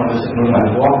ที่เรามันจะสนุนหมาย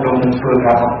ว่าลงเพื่อก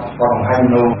ารวางให้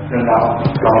โน้เรื่องเรา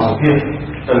สุขี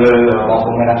แต่เลยสมาค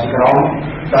มไทยที่เรา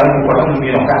แต่ผู้ก็ต้องมี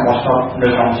การพัฒนาใน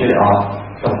การชี้ออก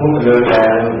สมมติเลยแต่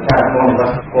การ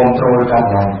kontrolการ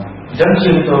งานฉันเ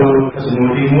ชื่อตัวสมุน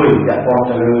ที่มวยจากความเ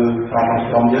จริญการทำ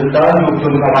ความเยอะแต่ยุคจ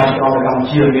นการทำการเ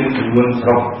ชื่อมีจำนวนสำห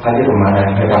รับการที่ประมาณ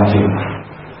ในการเชื่อ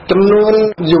จำนวน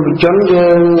ยุคจนยั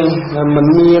งมัน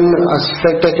มีส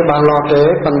เต็ปบางหลอดเตะ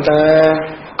ปัจจัย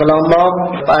กลองบอก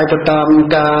ไปตาม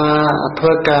การเ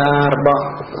พื่อการบอก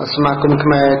สมาคมข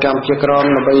มายการเชื่อกรอน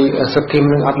ไปสกิม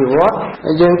อภิวัต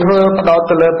ยังเพื่อดาว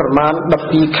ตะเลประมาณดับ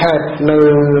ปีแค่ใน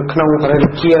ขนมประเท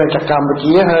ศจากการเ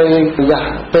ชื่อให้อยาก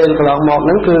เป็นกลองบอก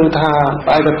นั้นคือถ้าไ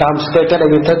ปตามสเตจได้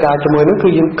ยินเท่าการจำนวนนั้นคื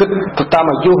อยังคิดตาม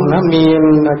อายุนะมี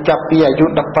จับปีอายุ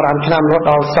ดับประมาณชนามรถ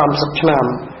เอา30ชนาม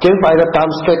จึงไปตาม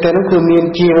สเตจนั้นคือมี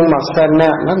จีนมาแสนเนี่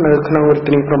ยนั่นในขนมต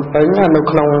รีพรมเป็นใน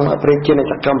ขนมประเทศ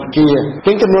จากการเชื่อ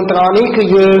จึงจำนวนตอนนี้คือ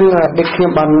ยังเด็กที่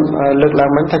บันเลิกแล้ว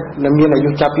มันถ้ามีอายุ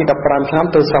จับปีดับประมาณชนาม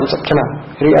ตัว30ชนาม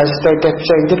หรือสเตจเ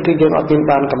ช่นที่คือยังเป็น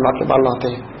บันกำลังบันหลอดเล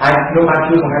ยโรงพยาบาล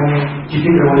ที่ของการจี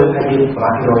นเราเลือกให้ดีประมา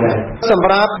ณที่เราเลยสำ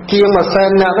หรับเกียงมาแส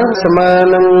นเนี่ยนั้นสมัย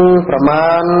นั้นประมา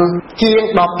ณเกียง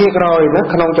ดอกเกียงรอยนะ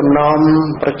ขนมจำน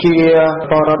ำประเชีย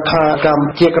ปรคากรรม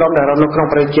เกียงรอยแต่เราในขนม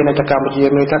ประเชียในจักรรมประเชีย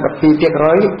มีทั้งปีเกียงร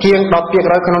อยเกียงดอกเกียง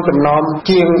รอยขนมจำนำเ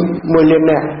กียงมวยเลียนเ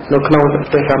นี่ยในขนม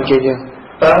เป็นกรรมเชีย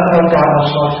แต่ถ้าการ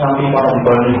สอนทำปีมาเ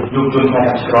ป็นยุคจนใน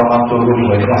จักรวาลตัวรุ่งเห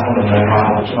มือนกันในในมา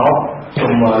ของชอบช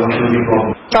มลงทุนดีกว่า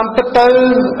ตามปัจจัย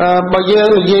บางอย่าง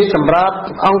ยี่สำหรับ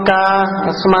องค์การ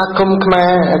สมาคมขมาย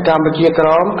การบัญชีกร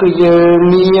มคือยัง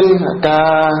มีกา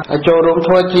รโจรวม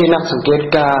ทั่วจีนักสังเกต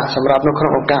การสำหรับนกขน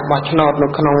มองค์การบัชนอดน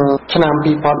กขนมชนาม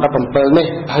ปีพอดดับเปิลนี่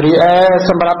หรือส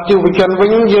ำหรับจิววิจันวิ่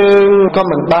งยังก็เ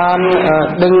หมือนบ้าน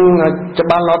ดึงจะ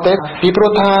บ้านเราเต็มปีโปร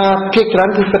ธาเพียงนั้น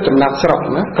คือจำนักสระ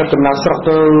นะก็จำนักสระ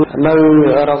ตัวใน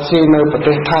รัสเซียในประเท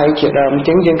ศไทยเกี่ยวกับ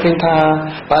จึงยังเคยท่า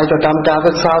ไปจะทำการ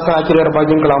ศึกษาสายเฉลี่ยระบาย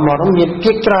ยังกล่าวมาต้องมีเพี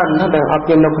ยงนั้นนะแต่อัพ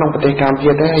ยันนกขนมประเทศกัมพูช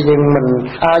าได้ยังมัน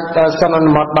อาจจะสนัน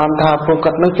หมดบานท่าโฟกั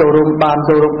สนักโจรวมบานโจ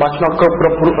รวมบัชนอดก็ปรั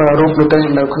บรูปดูได้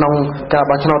ในขนมการ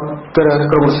บัชนอดเกิด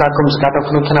กลุ่มสากลสกัดข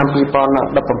นมชนามปีปอน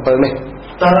ดับเปิลเลย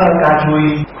ตอนการช่วย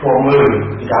ขวามือ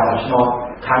การบัชนอด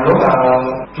ทางโลก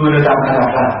ช่วยในการขนาด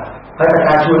นั้นแต่ก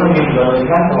ารช่วยต้องมีเลย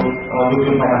ครับยุค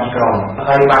ยุคภายในกรองใค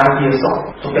รบางทีสอบ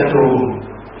สุขจู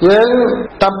ยัง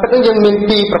ตามเป็นยังมี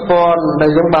ปีประปอนใน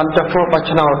ยังบานจับโฟบั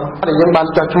ชนอดในยังบาน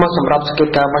จับชมาสำหรับสกิล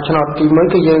การบัชนอดที่เหมือน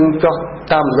กับยังจับ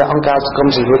ตามอย่างองค์การสกม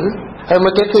ศิลป์ ហើយមួ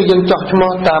យទៀតគឺយើងចោះឈ្មោះ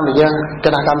តាមរយៈគ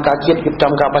ណៈកម្មការជាតិរៀប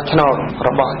ចំការបោះឆ្នោតរ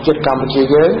បស់ជាតិកម្ពុជា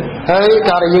យើងហើយ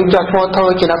ការដែលយើងចោះឈ្មោះធ្វើ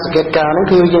ជាអ្នកសង្កេតការណ៍ហ្នឹង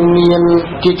គឺយើងមាន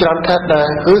ជាច្រើនខេត្តដែរ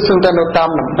គឺស្ទើរតែនៅតាម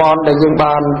តំបន់ដែលយើង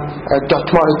បានចោះ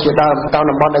ឈ្មោះជាដើមតាម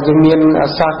តំបន់ដែលយើងមាន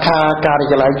សាខាការិ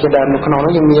យាល័យជាដើមនៅក្នុង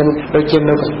នោះយើងមានដូចជា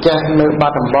នៅកញ្ចេះនៅបា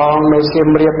ត់ដំបងនៅសៀម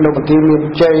រាបនៅបន្ទាយមាន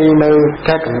ជ័យនៅ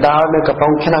ខេត្តកណ្ដាលនៅកំព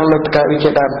ង់ឆ្នាំងនៅថ្កែវិជា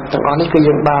ដើមទាំងអស់នេះគឺ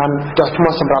យើងបានចោះឈ្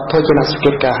មោះសម្រាប់ធ្វើជាអ្នកសង្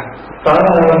កេតការណ៍តើ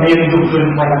មានយុវជន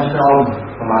ខ្មែរក្នុងក្រម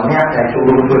ប្រមាណអ្នកដែលចូល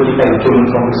រួមធ្វើជាជន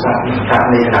ក្នុងវិស័យវិស័យ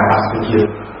នៃគណៈបក្សប្រជា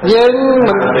យើ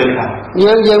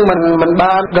ងមិន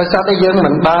បានដោយសារតែយើង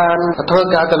មិនបានធ្វើ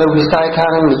ការទៅលើវិស័យខា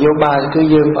ងនយោបាយគឺ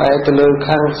យើងផ្អែកទៅលើ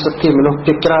ខាងសិទ្ធិមនុស្ស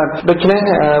ជាច្រើនដូច្នេះ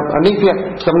នេះវា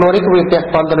ចំនួននេះគឺវាពាក់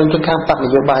ព័ន្ធទៅនឹងខាងបកន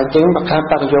យោបាយអញ្ចឹងខាង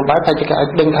បកនយោបាយតែគេអាច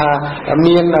ដឹងថា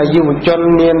មានយុវជន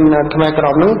មានខ្មែរក្រ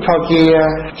មនឹងចូល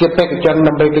ជាបេក្ខជន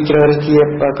ដើម្បីទៅជ្រើសរើសជា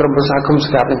ក្រុមប្រឹក្សាគុំស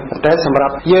ង្កាត់នេះតែសម្រា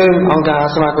ប់យើងអង្គការ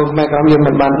សមាគមខ្មែរក្រមយើង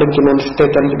មិនបានដឹងចំនួនស្ទើរ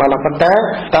តែច្បាស់លាស់ប៉ុន្តែ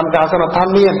តាមការសន្និដ្ឋាន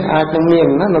មានអាចនឹងមាន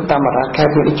នៅតាមអាខេ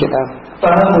ត្តជាដើម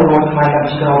តើពលរដ្ឋខ្មែរកម្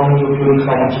ពុជាក្រមយុវជនខ្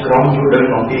មែរកម្ពុជាក្រមយល់ដឹង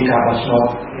អំពីការបោះឆ្នោត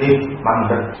នេះបាន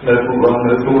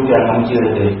នៅទូទាំងកម្ពុជា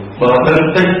ទេបើដឹង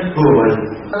តិចព្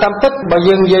រោះតាមពិតបើ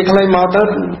យើងនិយាយខ្លីមកទៅ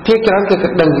ភាគច្រើនគឺគិ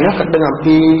តដឹងអំ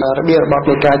ពីរបៀបរបប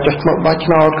នៃការចុះឈ្មោះបោះឆ្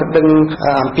នោតគិតដឹង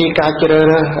អំពីការជ្រើស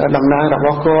រើសតំណាងរប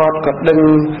ស់គាត់គិតដឹង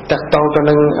តាក់ទងទៅ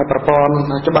នឹងប្រព័ន្ធ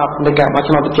ច្បាប់នៃការបោះ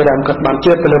ឆ្នោតជាដើមគិតបាន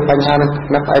ជឿទៅលើបញ្ហា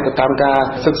នេះផ្អែកទៅតាមការ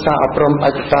សិក្សាអប់រំផ្អែ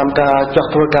កទៅតាមការចុះ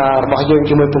ធ្វើការរបស់យើង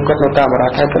ជាមួយពួកគាត់នៅតាមអា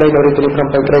ខេត្តក្តីនៅរាជធានីភ្នំ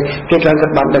ពេញក្តីភាគច្រើនគិត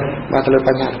បានដឹងមកទៅលើប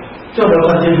ញ្ហាចុះដ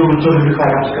ល់ជាយុវជនឬខ្មែ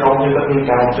រក្រមយើងក៏មាន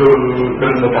ការចូលដឹ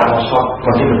ងនៅការបោះឆ្នោត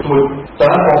ក៏ជាមួយតើ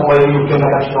បងប្អូនយុវជន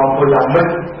ខ្មែរក្រមធ្វើយ៉ាងម៉េច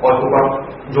ឲ្យពួកគាត់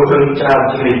យល់ដឹងច្រើន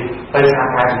ជាងនេះទៅសហ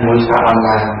ការជាមួយស្ថាប័ន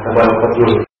ណាដើម្បីឲ្យគាត់យ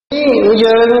ល់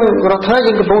យើងរដ្ឋាភិបាល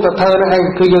យើងកំពុងតែធ្វើនេះ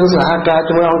គឺយើងសហការ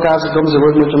ជាមួយអង្គការសង្គមស៊ីវិ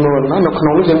លមួយចំនួននៅក្នុ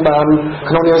ងនេះយើងបាន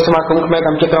ក្នុងនាមសមាគមខ្មែរក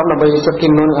ម្ពុជាក្រមដើម្បីសិទ្ធិ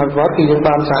មនុស្សអភិវឌ្ឍគឺយើង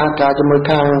បានសហការជាមួយ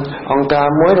ខាងអង្គការ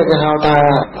មួយដែលគេហៅថា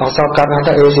អសកាត់ហៅ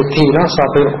ថា ACT ស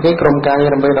ពពីក្រុមការងា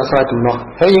រដើម្បីដោះស្រាយទំនាស់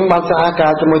ហើយយើងបានសហកា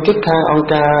រជាមួយទៀតខាងអង្គ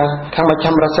ការខាងមជ្ឈ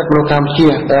មរដ្ឋសិទ្ធិមនុស្សកម្ពុជា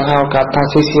ដែលហៅកាត់ថា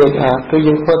CCHR គឺ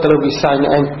យើងធ្វើទៅលើវិស័យ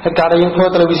នេះឯងហើយការដែលយើងធ្វើ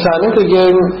ទៅលើវិស័យនេះគឺយើ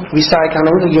ងវិស័យខាង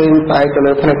នោះគឺយើងផ្អែកទៅ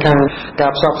លើផ្នែកខាងកា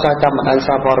រផ្សព្វផ្សាយតាមបណ្ដាញ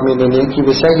សារព័ត៌មាននេះជា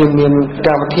ពិសេសយើងមានក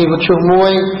ម្មវិធីវិទ្យុមួ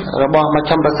យរបស់មជ្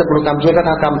ឈមរដ្ឋសិទ្ធិមនុស្សកម្ពុជាគេ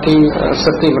ថាកម្មវិធី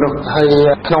សិទ្ធិមនុស្សហើយ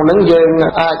ក្នុងនោះយើង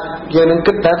នឹង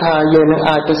គិតថាយើងនឹង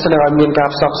អាចទៅស្នើឲ្យមានការ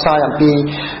ផ្សព្វផ្សាយអំពី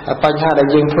បញ្ហាដែល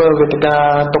យើងធ្វើវេទិកា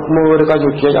ទុកមួយឬក៏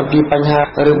និយាយអំពីបញ្ហា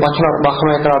រឿងបោះឆ្នោតរបស់ខ្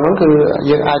មែរក្រមនោះគឺ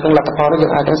យើងអាចនឹងលទ្ធផលនេះយើ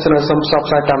ងអាចនឹងស្នើសុំផ្សព្វ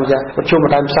ផ្សាយតាមរយៈវិទ្យុប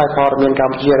ណ្ដាញផ្សាយព័ត៌មានក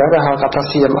ម្ពុជាដែលហៅថា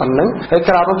CMN ហ្នឹងហើយ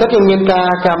ក្រៅនោះទៀតយើងមានការ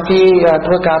កម្មវិធី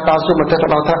ធ្វើការតស៊ូមតិរ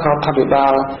បស់ថ្នាក់រដ្ឋាភិបា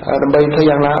លដើម្បីធ្វើ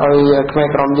យ៉ាងណាឲ្យខ្មែរ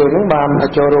ក្រមយើងនឹងបាន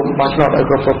ចូលរួមបោះឆ្នោតឲ្យ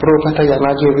គ្រប់គ្រងថាយ៉ាង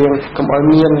ណាជារៀងកុំឲ្យ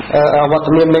មានវត្ត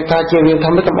មាននៃការជារៀងធ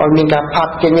ម្មតាកុំឲ្យមានការផា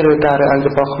ត់ចេញឬការរើសអើង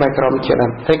ចំពោះខ្មែរក្រមជាដើ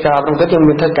មហើយការក្នុងទៀតយើង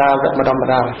មានធ្វើការវគ្គបណ្ដុំប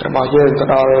ណ្ដាលរបស់យើងទៅ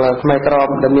ដល់ខ្មែរក្រម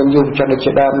ដែលមានយុវជន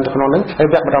ជាដើមក្នុងនោះហើយ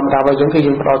វគ្គបណ្ដុំបណ្ដាលរបស់យើងគឺ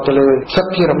យើងផ្ដោតទៅលើសិ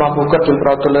ទ្ធិរបស់ពួកគាត់យើងផ្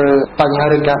ដោតទៅលើបញ្ហា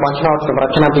រឿងការបោះឆ្នោតសម្រា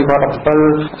ប់ឆ្នាំ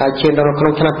2017ហើយឈានដល់ក្នុ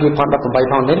ងឆ្នាំ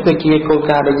2018ផងនេះគឺជាគោល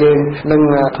ការណ៍ដែលយើងនឹង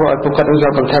ធ្វើឲ្យពួកគាត់នឹងយ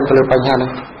កបន្ថែមទៅលើបញ្ហានេះ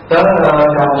តើការបោះ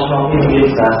ឆ្នោតនេះមាន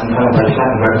សារសំខាន់អ្វីខ្លះ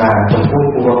សម្រាប់ចំពោះ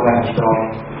ពលរដ្ឋខ្មែរក្រម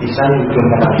ពិសេសយុវជន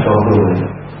ខ្មែរក្រមด้ว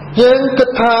ยយើងគិត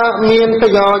ថាមានប្រ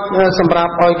យោជន៍សម្រា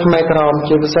ប់ឲ្យខ្មែរក្រម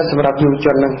ជាពិសេសសម្រាប់យុវជ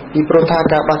ននឹងពីព្រោះថា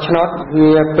ការបោះឆ្នោត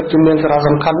វាពិតជាមានសារៈ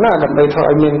សំខាន់ណាស់ដើម្បីធ្វើ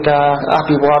ឲ្យមានការអ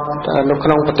ភិវឌ្ឍនៅក្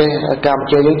នុងប្រទេសកម្ពុ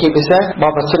ជាយើងជាពិសេសបើ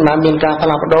ប្រសិនណាមានការផ្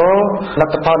លាស់ប្ដូរល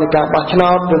ទ្ធផលនៃការបោះឆ្នោ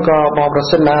តឬក៏បើប្រ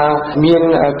សិនណាមាន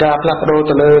ការផ្លាស់ប្ដូរ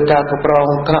ទៅលើការគ្រប់គ្រង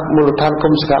ថ្នាក់មូលដ្ឋាន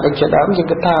គុំសង្កាត់ជាដើមយើង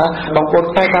គិតថាបងប្អូន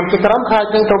ខ្មែរកម្ពុជាក្រមអាច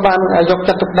នឹងត្រូវបានយក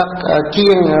ចិត្តទុកដាក់ជា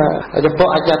ងចំពោះ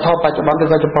អាជ្ញាធរបច្ចុប្បន្នឬ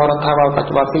ក៏ចំពោះរដ្ឋាភិបាលបច្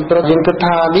ចុប្បន្នពីព្រោះយើងគិត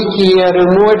ថាជារឿង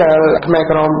មួយដែលខ្មែរ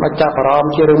ក្រមចាប់អារម្ម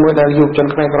ណ៍ជារឿងមួយដែលយុវជន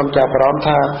ខ្មែរក្រមចាប់អារម្មណ៍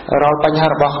ថារាល់បញ្ហា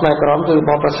របស់ខ្មែរក្រមគឺ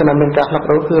បើប្រសិនមានការផ្លាស់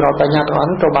ប្ដូរគឺរាល់បញ្ហាទាំងអ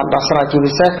ស់ត្រូវបានដោះស្រាយជា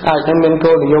ពិសេសអាចនឹងមាន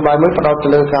គោលនយោបាយមួយផ្ដោតទៅ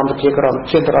លើកម្ពុជាក្រម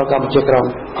ឈានទៅដល់កម្ពុជាក្រម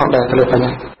ផងដែរទៅលើបញ្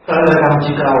ហាតើកម្ពុ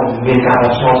ជាក្រមមានការ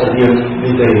បោះឆ្នោតទៅយើង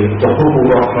នេះទេចំពោះពល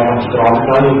រដ្ឋខ្មែរកម្ពុជាក្រម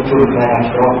តើយុវជនខ្មែរកម្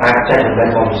ពុជាក្រមអាចចែកចំណែក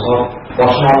បោះឆ្នោត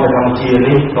នៅកម្ពុជា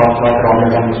នេះក៏ខ្មែរក្រមនៅ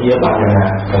កម្ពុជាបានយ៉ាងណា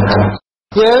សំខាន់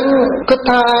យើងគិត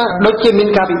ថាដូចជាមាន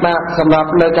ការពិបាកសម្រាប់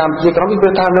នៅកម្ពុជាក្រមពីព្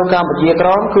រោះថានៅកម្ពុជាក្រ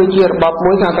មគឺជារបប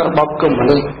មួយថារបបកុម្មុយ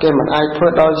នីសគេមិនអាចធ្វើ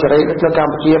ដោយសេរីដូចនៅក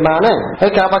ម្ពុជាបានទេហើ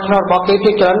យការបោះឆ្នោតរបស់គេ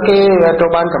ភាគច្រើនគេត្រូ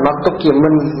វបានកំណត់ទុកជាមិ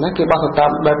នណាគេបោះទៅតា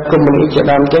មបែបកុម្មុយនីសជា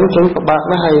ដើមចឹងពិបាក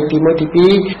ណាស់ហើយទី1ទី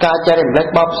2ការចែករំលែក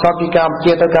បបផ្សោតពីកម្ពុ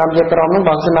ជាទៅកម្ពុជាក្រមនោះ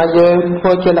បើសិនណាយើងធ្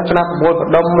វើជាលក្ខណៈប្រមូល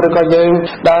ផ្ដុំឬក៏យើង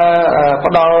ដែល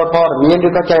ផ្ដល់ព័ត៌មានឬ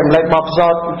ក៏ចែករំលែកបបផ្សោ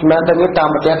តចំណែកទៅតាម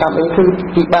ប្រទេសតាមអីគឺ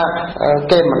ពិបាក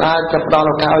គេមិនអាចផ្ដល់ ដ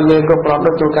ល់ឱកាសឲ្យយើងគ្រប់គ្រង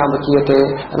ដូចចូលកម្ពុជាទេ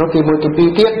នោះទី1ទី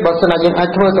2ទៀតបើសិនជាយើងអាច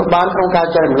ធ្វើទៅបានក្នុងការ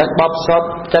ចែករំលែកបទពិសោធន៍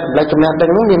ចែករំលែកចំណេះដឹ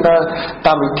ងនោះមាន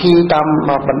តាមវិធីតាម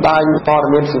បណ្ដាញព័ត៌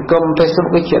មានសង្គម Facebook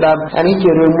នេះជាដើមអានេះជា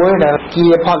រឿងមួយដែលជា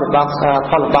ផលលំបា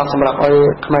កសម្រាប់ឲ្យ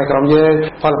ខ្មែរក្រមយើង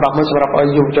ផលលំបាកមួយសម្រាប់ឲ្យ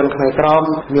យុវជនខ្មែរក្រម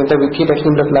មានតែវិធីដែលខ្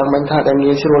ញុំលើកឡើងមិញថាដែល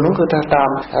ងាយស្រួលនោះគឺថាតាម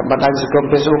បណ្ដាញសង្គម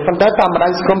Facebook ប៉ុន្តែតាមបណ្ដា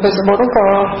ញសង្គម Facebook នោះក៏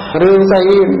រឿងស្អី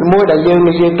មួយដែលយើង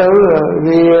និយាយទៅ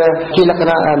វាជាលក្ខ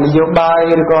ណៈនយោបាយ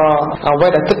ឬក៏អ្វី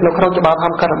ដែលគិតនៅក្នុងច្បាប់ហា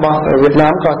មឃាត់របស់វៀតណា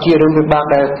មក៏ជារឿងវិបាក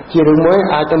ដែលជារឿងមួយ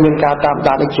អាចទៅមានការតាម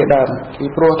ដានដូចជាដើមពី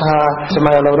ព្រោះថាស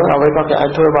ម័យឥឡូវនេះអ្វីក៏គេអាច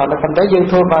ធ្វើបានដែរប៉ុន្តែយើង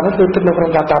ធ្វើបានគឺគិតនៅក្នុង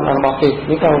ការតាមដានរបស់គេ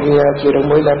នេះក៏វាជារឿង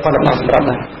មួយដែលផលលំបាកសម្រាប់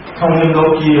ដែរក្នុងនាមលោ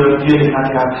កជាជាលេខា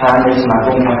ធិការខាងនៃសមាគ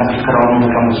មផ្នែកអភិក្រមនៅ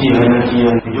កម្ពុជាហើយនៅជា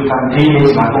នាយកកម្មវិធីនៃ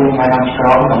សមាគមផ្នែកអភិក្រ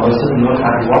មដើម្បីសិទ្ធិមនុស្សអ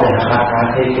ភិវឌ្ឍដែលហៅថា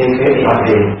KKK អត់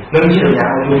ទេនឹងជារយៈ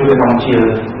ពេលមួយកម្ពុជា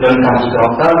នៅកម្ពុជា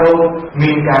តើលោក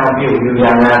មានការវិភាគ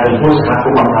យ៉ាងណាចំពោះសហគ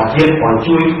មន៍អន្តរជាតិឲ្យ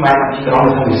ជួយផ្នែកអភិក្រម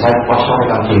នៅក្នុងវិស័យបោះឆ្នោតនៅ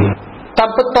កម្ពុជាតាម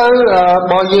ពិតទៅ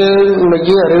បើយើងនិ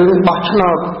យាយរឿងបោះឆ្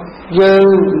នោតយើង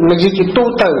និយាយជាទូ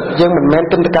ទៅយើងមិនមែន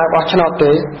ទិដ្ឋាការបោះឆ្នោត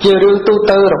ទេជារឿងទូ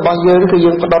ទៅរបស់យើងគឺ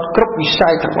យើងផ្ដោតគ្រប់វិស័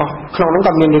យទាំងអស់ក្នុងនោះ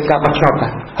ក៏មានរឿងការបោះឆ្នោតដែ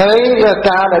រហើយ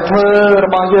ការដែលធ្វើរ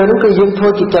បស់យើងនោះគឺយើងធ្វើ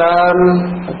ជាច្រើន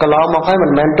កន្លងមកហើយមិ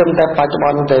នមែនត្រឹមតែបច្ចុប្ប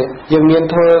ន្នទេយើងមាន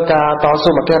ធ្វើការត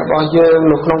ស៊ូមតិរបស់យើង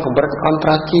នៅក្នុងកម្រិតអន្ត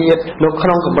រជាតិនៅក្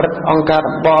នុងកម្រិតអង្គការ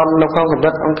តំបន់នៅក្នុងកម្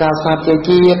រិតអង្គការសហប្រជា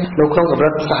ជាតិនៅក្នុងកម្រិ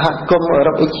តសហគមន៍អឺ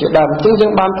រ៉ុបអ៊ីជាដើមអញ្ចឹងយើ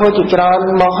ងបានធ្វើជាច្រើន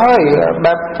មកហើយ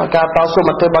បែបការតស៊ូម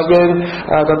តិរបស់យើង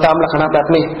ទៅតាមលក្ខណៈបែប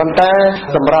នេះប៉ុន្តែ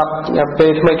សម្រាប់ពេ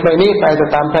លថ្មីៗនេះតែទៅ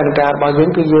តាមផែនការរបស់យើង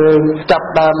គឺយើងចាប់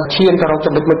ដើមឈានទៅរក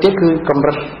ចំណុចមួយទៀតគឺកម្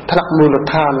រិតថ្នាក់មូល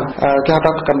ដ្ឋានគេហៅ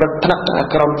ថាកម្រិតថ្នាក់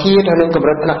ក្រមជាតិហើយនិងកម្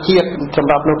រិតថ្នាក់ជាតិស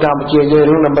ម្រាប់នៅកម្ពុជាយើង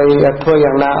នឹងដើម្បីធ្វើ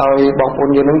យ៉ាងណាឲ្យបងប្អូន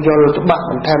យើងនឹងយល់ច្បាស់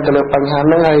បន្ថែមទៅលើបញ្ហា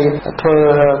ហ្នឹងហើយធ្វើ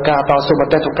ការតស៊ូមតិ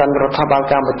ទៅកាន់រដ្ឋាភិបាល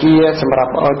កម្ពុជាសម្រា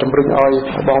ប់ឲ្យជំរុញឲ្យ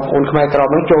បងប្អូនខ្មែរក្រម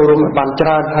នឹងចូលរួមបានច្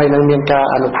រើនហើយនឹងមានការ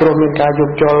អនុគ្រោះមានការយោ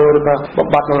គយល់ឬក៏បំ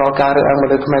បត្តិនៅរាល់ការរើសអើងមក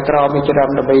លើខ្មែរក្រមមានជាដើម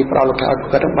ដើម្បីផ្ដល់ឱកាសឲ្យ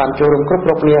គាត់បានចូលរួមគ្រប់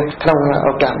គ្នាក្នុងឱ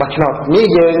កាសបោះឆ្នោតនេះ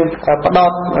យើងផ្ដោ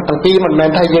តទាំងពីរមិនមែន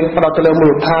ថាយើងផ្ដោតទៅលើមូ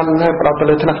លដ្ឋានហើយផ្ដោតទៅ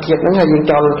លើថ្នាក់ជាតិហ្នឹងហើយយើង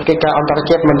ចោលកិច្ចការអន្តរ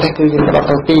ជាតិមិនទេគឺយើងផ្ដោត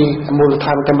ទាំងពីរមូលដ្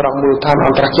ឋានកម្រងមូលដ្ឋានអ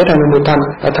ន្តរជាតិហើយនិងមូលដ្ឋាន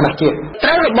ថ្នាក់ជាតិត្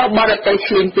រូវរបបបរទេស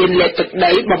ឈ្លានពានលេខទឹក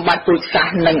ដីបំបត្តិពូជសាស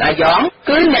ន៍និងអាយ៉ង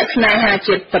គឺអ្នកស្នេហា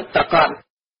ជាតិពិតប្រាកដ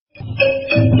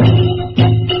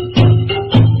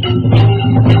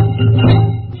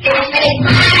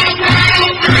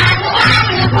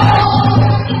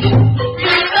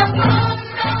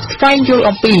ស្វែងយល់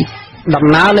អំពីដំ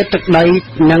ណើរលេខទឹកដី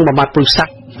និងបំបត្តិពូជសាស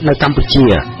ន៍នៅកម្ពុជា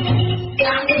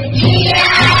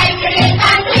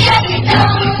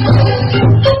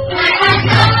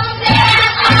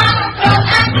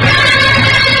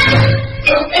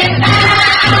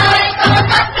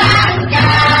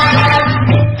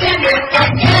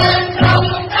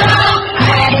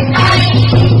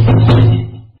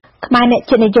ខ្មែរអ្នក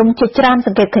ជាតិនិយមជាច្រើនស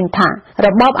ង្កេតឃើញថារ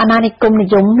បបអាណានិគមនិ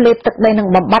យមលេបទឹកដីនិង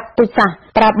បំបត្តិពូជសាសន៍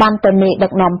ប្រើបានតែមេដឹ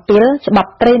កនាំពីលច្បាប់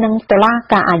ត្រីនិងតុលា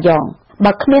ការអាយ៉ង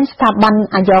បើគ្មានស្ថាប័ន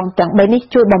អាយ៉ងទាំង3នេះ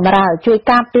ជួយបម្រើជួយ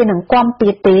ការពារនិងគាំពា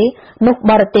រទេនោះ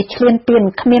បរទេសឈ្លានពាន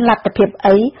គ្មានលទ្ធភាព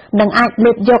អីនឹងអាច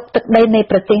លេបយកទឹកដីនៃ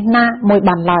ប្រទេសណាមួយ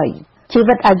បានឡើយជី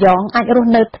វិតអាយ៉ងអាចរស់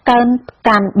នៅថ្កើន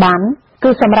កានបានគឺ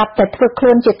សម្រាប់តែធ្វើខ្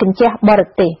លួនជាកញ្ចេះបរ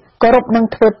ទេសគោរពនឹង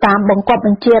ធ្វើតាមបង្គាប់ប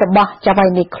ញ្ជារបស់ចៅហ្វាយ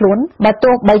នៃខ្លួនបើ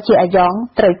ទោះបីជាអាយ៉ង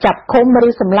ត្រូវចាប់ឃុំឬ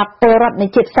សម្លាប់ពលរដ្ឋនៃ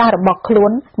ជាតិសាសន៍របស់ខ្លួ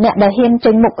នអ្នកដែលហ៊ាន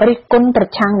ចេញមុខរិះគន់ប្រ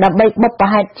ឆាំងដើម្បីបុព្វ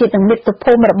ហេតុជាតិនិងមាតុ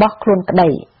ភូមិរបស់ខ្លួនក្តី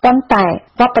ប៉ុន្តែ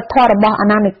វប្បធម៌របស់អា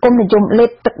ណានិគមនិយមលេប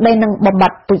ទឹកដីនិងបំប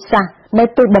ត្តិពូជសាសន៍នៅ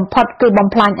ទីបំផុតគឺបំ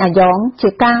ផ្លាញអាយ៉ងជា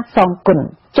ការសងគុណ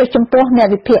ចុះចំពោះអ្នក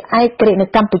វិភាគឯករាជ្យនៅ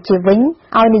កម្ពុជាវិញ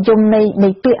ឲ្យនិយមនៃ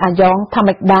ពាក្យអាយ៉ងថា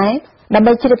ម៉េចដែរដើម្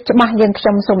បីជ្រាបច្បាស់យើងខ្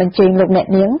ញុំសូមអញ្ជើញលោកអ្នក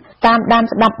នាងតាមដាន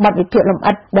ស្ដាប់បទវិភាគលម្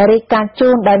អិតដែលរាយការណ៍ជូ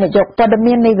នដោយនាយកព័ត៌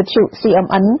មាននៃវិទ្យុ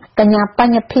CMN កញ្ញាប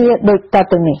ញ្ញភាដូចត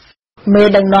ទៅនេះមេ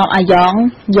ដឹកនាំអាយ៉ង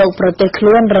យកប្រទេសខ្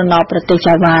លួនរណបប្រទេស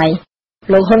ចៅហ្វាយ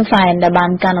លោកហ៊ុនសែនដែលបា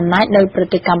នកាន់អំណាចនៅប្រ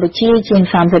ទេសកម្ពុជាជាង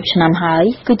30ឆ្នាំហើយ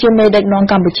គឺជាមេដឹកនាំ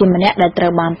កម្ពុជាម្នាក់ដែលត្រូ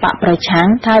វបានបកប្រឆាំង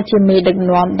ថាជាមេដឹក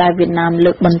នាំដែលវៀតណាម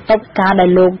លើកបន្ទប់ការដែល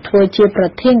លោកធ្វើជាប្រ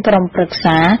ធានក្រុមប្រឹក្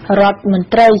សារដ្ឋមន្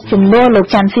ត្រីជំនួសលោក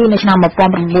ចាន់ស៊ីនៅឆ្នាំ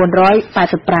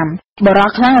1985បរិយា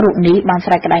ខ្លាំងរូបនេះបាន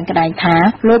ស្រែកក្តែងថា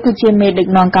លោកគឺជាមេដឹក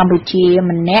នាំកម្ពុជា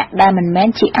ម្នាក់ដែលមិនមែន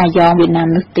ជាអាយ៉ងវៀតណាម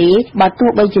នោះទេបើទោះ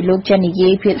បីជាលោកចេះនិយា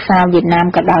យភាសាវៀតណាម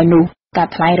ក៏ដោយនោះ ការ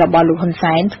ថ្លែងរបស់លោកហ៊ុន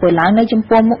សែនធ្វើឡើងនៅចំ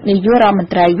ពោះមុខនាយករដ្ឋម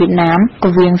ន្ត្រីវៀតណាមក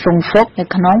វៀងសុងហ្វុកនៅ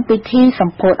ក្នុងពិធីស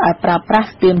ម្ពោធឲ្យប្រើប្រាស់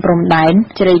ស្ពានព្រំដែន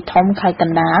ជ្រៃធំខេត្តក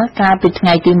ណ្ដាលកាលពីថ្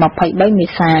ងៃទី23មេ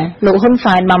សាលោកហ៊ុន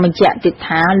សែនបានបញ្ជាក់ទៀត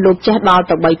ថាលោកចេះដល់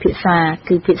ទៅ3ភាសា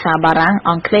គឺភាសាបារាំង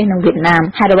អង់គ្លេសនិងវៀតណាម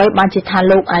ហើយអ្វីបានជាថា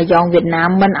លោកអាយ៉ងវៀតណាម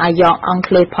មិនអាយ៉ងអង់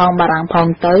គ្លេសផងបារាំងផង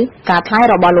ទៅការថ្លែង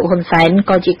របស់លោកហ៊ុនសែន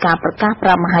ក៏ជាការប្រកាសប្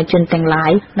រាប់មហាជនទាំងឡា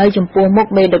យនៅចំពោះមុខ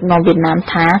មេដឹកនាំវៀតណាម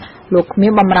ថាលោកគ្មា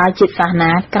នបម្រើជាតិសាស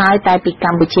នាក្រៅតែពីក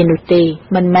ម្ពុជានោះទេ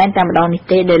មិនមែនតែម្ដងនេះ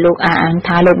ទេដែលលោកអះអាង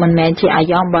ថាលោកមិនមែនជាអា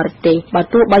យ៉ងបរទេសបើ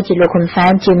ទោះបីជាលោកហ៊ុនសែ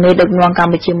នជាមេដឹកនាំក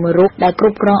ម្ពុជាមួយរូបដែលគ្រ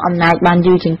ប់គ្រងអំណាចបាន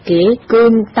យូរជាងគេគឺ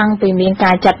តាំងពីមាន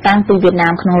ការចាត់តាំងពីវៀតណា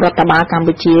មក្នុងរដ្ឋបាលកម្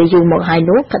ពុជាយូរមកហើយ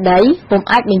នោះក្តីពុំ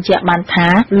អាចបញ្ជាក់បានថា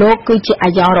លោកគឺជាអា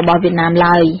យ៉ងរបស់វៀតណាម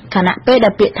ឡើយខណៈពេលដែ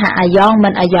លពាក្យថាអាយ៉ងមិ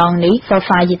នអាយ៉ងនេះសរ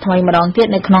សើរជាថ្មីម្ដងទៀត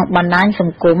នៅក្នុងបណ្ដាញស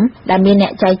ង្គមដែលមានអ្ន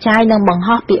កចែកចាយនិងបង្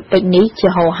ហោះពាក្យពេចន៍នេះជា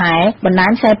ហូរហែបណ្ដា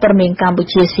ញផ្សាយព័ត៌មានកម្ពុ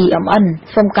ជា CMN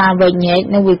សូមការវែកញែក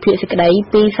និងវិភាគសេចក្តី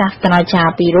ពីសាស្ត្រាចារ្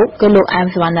យពីររូបគឺលោកអែម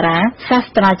សវណ្ណរាសា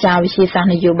ស្ត្រាចារ្យវិទ្យាសាស្ត្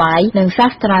រនយោបាយនិងសា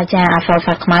ស្ត្រាចារ្យអក្សរ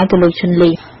សាស្ត្រខ្មែរគឺលោកឈុន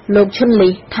លីលោកឈុនលី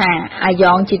ថាអា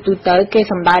យ៉ងជាទូទៅគេ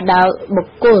សំដៅដល់បុ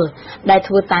គ្គលដែល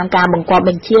ធ្វើតាមការបង្គាប់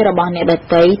បញ្ជារបស់អ្នកដ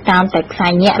ទៃតាមតែខ្សែ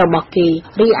ញាក់របស់គេ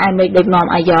រីឯមេដឹកនាំ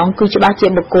អាយ៉ងគឺច្បាស់ជា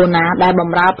បុគ្គលណាដែលប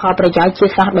ម្រើផលប្រយោជន៍ជា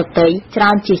តិសាសន៍ដទៃច្រើ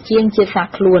នជាជាងជាតិសាស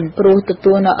ន៍ខ្លួនព្រោះទ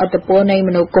ទួលនៅឥទ្ធិពលនៃម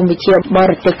នោគមវិជ្ជាប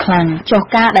រទេសខ្លាំងចុះ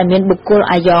ការដែលមានបុគ្គល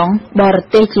អាយ៉ងបរ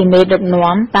ទេសជាមេដឹក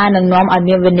នាំតែនឹងនាំឲ្យ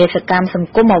មានវិនាសកម្មស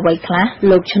ង្គមអ្វីខ្លះ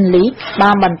លោកឈុនលី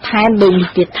បានបន្ថែមដូចនេះ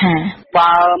ទៀតថា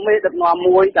បើមេដឹកនាំ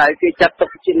មួយដែលគេចាត់ទុក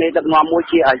ជាមេដឹកនាំមួយ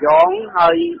ជាអាយ៉ងហើ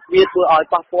យវាធ្វើឲ្យ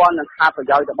ប៉ះពាល់នឹងខាតប្រ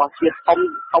យោជន៍របស់ជាតិ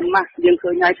ធំណាស់យើងឃើ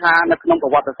ញហើយថានៅក្នុងប្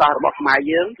រវត្តិសាស្ត្ររបស់ខ្មែរ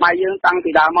យើងតាំង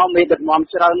ពីដើមមកមេដឹកនាំ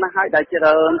ច្រើនណាស់ហើយដែលច្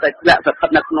រើនតែធ្លាក់ស្ថិត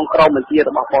នៅក្នុងក្រមបញ្ជារ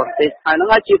បស់បរទេសហើយហ្នឹង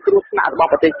ហើយជាគ្រោះថ្នាក់របស់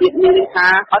ប្រទេសជាតិមានន័យថា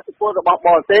អធិបុលរបស់ប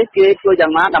រទេសគេធ្វើយ៉ា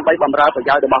ងណាដើម្បីបម្រើប្រ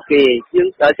យោជន៍របស់គេយើង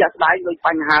ជាក់ស្ដែងដោយប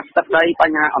ញ្ហាទឹកដីប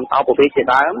ញ្ហាអន្តោប្រវេសន៍ជា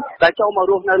ដើមតែចូលមក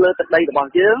រស់នៅលើទឹកដីរបស់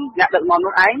យើងអ្នកដឹកនាំ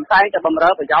នោះឯងតែតែបម្រើ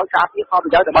ប្រយោជន៍ការពារផលប្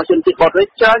រយោជន៍របស់ជនជាតិបរទេស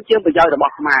ច្រើនជាងប្រយោជន៍រប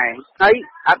ស់ខ្មែរហើយ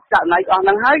អត្តន័យអស់ហ្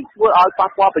នឹងហើយធ្វើឲ្យប៉ះ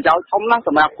ពាល់ប្រយោជន៍ធំណាស់ស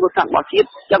ម្រាប់គ្រោះថ្នាក់របស់ជាតិ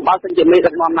ចឹងបើសិនជាមេ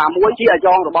ដឹកនាំណាមួយជាអា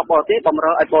យ៉ងរបស់បរទេសបម្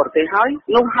រើឲ្យបរទេសហើយ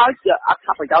នោះហើយជាអត្ថ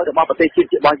ប្រយោជន៍របស់ប្រទេសជាតិ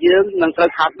របស់យើងនឹងត្រូវ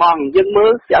ខាតបង់យើងមើ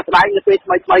លជាក់ស្ដែងនៅពេលថ្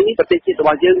មីនេះប្រទេសជាតិរប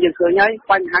ស់យើងឃើញហើយ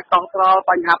បញ្ហាកោះត្រល់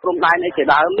បញ្ហាព្រំដែនអីជា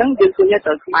ដើមហ្នឹងយើងឃើញ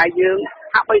ទៅខ្មែរយើង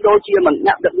ហាក់បីដូចជាមិន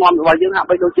អ្នកដឹកនាំរបស់យើងហាក់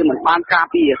បីដូចជាមិនបានការ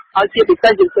ពារហើយជាពិសេ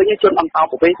សយើងឃើញជនអន្តោ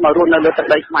ប្រវេសន៍មករស់នៅលើទឹក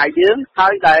ដីខ្មែរយើងហើ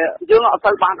យដែលយើងអត់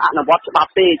សូវបានអនុវត្តច្បា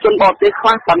ប់ទេជនបរទេសខ្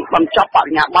លះបញ្ចប់ប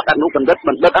រិញ្ញាបត្រអនុបណ្ឌិត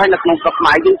ហើយនៅក្នុងស្រុកខ្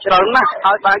មែរយើងច្រើនណាស់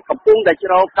ហើយបានកំពុងតែជ្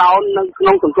រកកោននៅក្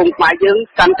នុងសង្គមខ្មែរយើង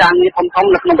កាន់ការងារធំ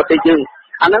នៅក្នុងប្រទេសយើង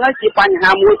អាហ្នឹងហើយជាបញ្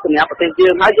ហាមួយសម្រាប់ប្រទេសយើ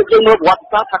ងហើយយើងមើលប្រវត្តិ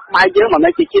សាស្ត្រថាខ្មែរយើងមិនមែ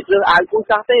នជាជាតិរើសអើងពូជ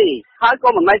សាសន៍ទេហើយក៏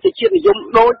មិនមែនជាជាតិនិយម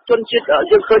ដូចជនជាតិ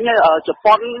យើងឃើញជ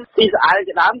ប៉ុនអ៊ីស្រាអែល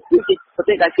ជាដើមគឺជាប្រ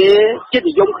ទេសដែលគេជាតិ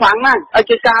និយមខ្លាំងណាស់ហើយ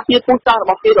គេការពារពូជសាសន៍រ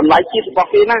បស់គេតម្លៃជាតិរបស់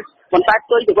គេណាប៉ុន្តែផ្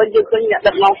ទុយទៅវិញយើងឃើញអ្នក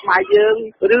ដឹកនាំខ្មែរយើង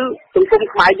ឬសង្គម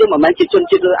ខ្មែរយើងមិនមែនជាជន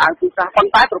ជាតិរើសអើងពូជសាសន៍ប៉ុ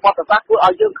ន្តែប្រវត្តិសាស្ត្រធ្វើ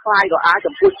ឲ្យយើងខ្លាយរអា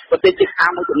ចំពោះប្រទេសជាតិខា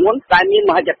ងមួយចំនួនដែលមាន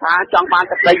មហិច្ឆតាចង់បាន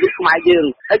ទឹកដីយុគខ្មែរយើង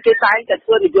ហើយគេតែងតែធ្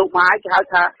វើនយោបាយគេហៅ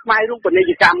ថាខ្មែររូបនី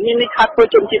យកម្មមាននេះខាត់ធ្វើ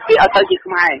ជនជាតិគេឲ្យទៅជា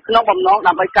ខ្មែរក្នុងបំណង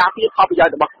ដើម្បីការពារផលប្រយោជ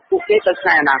ន៍របស់ពួកគេទៅថ្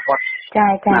ងៃអនាគតចា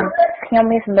ខ្ញុំ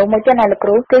មានសំណួរមួយទៀតណាលោកគ្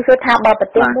រូគឺថាបើប្រ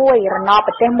ទេសមួយរណប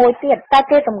ប្រទេសមួយទៀតតើ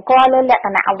គេសម្គាល់លើលក្ខ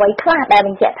ណៈអ្វីខ្លះដែលប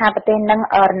ញ្ជាក់ថាប្រទេសនឹង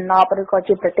រណបឬក៏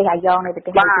ជាប្រទេសអាយ៉ងនៃប្រ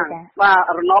ទេសមួយទៀតបា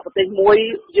ទរណបប្រទេសមួយ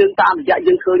យើងតាមរយៈ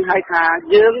យើងឃើញហើយថា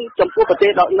យើងចំពោះប្រទេស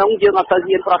ដទៃនោះយើងអត់ទៅ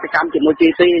ហ៊ានប្រតិកម្មជាមួយគេ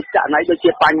ទេចាក់ណៃដូចជា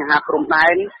បញ្ហាព្រំដែ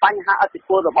នបញ្ហាអធិ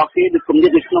បុលរបស់គេឬគំនិ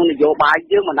តនៅក្នុងនយោបាយ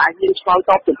យើងមិនអាចហ៊ានឆ្លើយ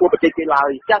តបចំពោះប្រទេសគេឡើយ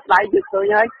ចាក់ស្ដែងយើងឃើញ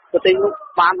ហើយប្រទេសនោះ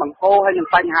បានបង្កហើយនឹង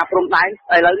បញ្ហាព្រំដែន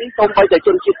ឥឡូវនេះសូម្បីតែជ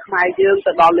នជាតិខ្មែរយើង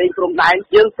ទៅដល់លេងព្រំដែន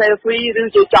យើង selfie ឬ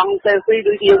ជាចង់ selfie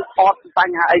ឬយើងថតប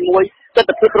ញ្ហាអីមួយទស្សន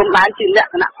វិជ្ជាព្រំដែនជាល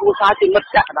ក្ខណៈគ្រួសារជាមិត្តភ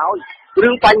ក្តិក៏ដោយរឿ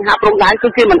ងបញ្ហាព្រំដែនគឺ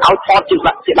គេមិនឲ្យថត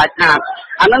ជាដាច់ខាត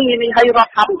អាហ្នឹងមានន័យឲ្យរ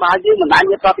ដ្ឋាភិបាលយើងមិនអាច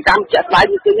មានប្រតិកម្មជាក់ស្ដែង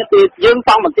យើងឃើញទេយើងត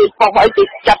ង់មន្ទីរខុសអីគេ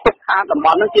ចាត់ទុកថាតំប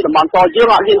ន់ហ្នឹងជាតំបន់សយើង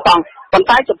អត់ហ៊ានតង់ប៉ុន្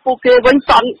តែចំពោះគេវិញ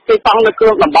គេតង់នៅក្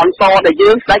នុងតំបន់សដែលយើ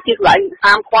ងស្ដេចជាកន្លែង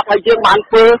ហាមឃាត់ហើយយើងបាន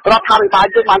ធ្វើរដ្ឋាភិបាល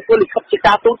យើងបានធ្វើលិខិតជា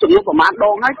ការទូតចំនួនប្រមាណដ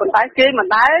ងហើយប៉ុន្តែគេមិន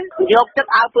ដែរយកចិត្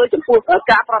តអើពើចំពោះ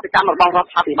ការប្រតិកម្មរបស់រ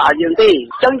ដ្ឋាភិបាលយើងទេអ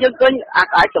ញ្ចឹងយើងឃើញ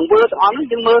អាចចង្វើទាំងអស់នេះ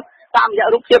យើងមើលតាមរយៈ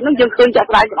រូបភាពហ្នឹងយើងឃើញចាក់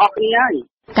ស្ដែងទាំងអស់គ្នាហើយ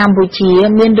កម្ពុជា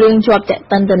មានរឿងជាប់ទាក់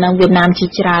ទិនទៅនឹងវៀតណាមជា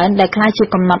ច្រើនដែលខ្លះជា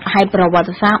កំណត់ហេតុប្រវត្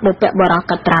តិសាស្ត្របុព្វបុរស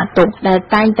កត្រាទុកដែល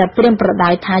តែងតែព្រាមប្រដៅ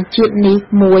ថាជាតិនេះ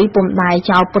មួយពុំដែល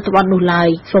ចោលពុទ្ធវត្តនោះឡើយ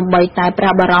សូម្បីតែព្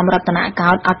រះបរមរតនកោ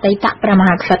ដ្ឋអតីតព្រះម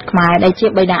ហាក្សត្រខ្មែរដែលជា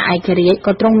បិតាឯករាជ្យ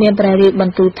ក៏ទ្រង់មានព្រះរាជប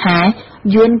ន្ទូលថា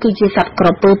យួនគឺជាសត្វក្រ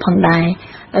ពើផងដែរ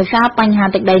ដោយសារបញ្ហា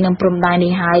ទឹកដីនិងព្រំដែន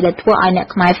នេះហើយដែលធ្វើឲ្យអ្នក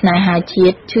ខ្មែរស្នេហាជា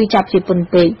តិឈឺចាប់ជាពន់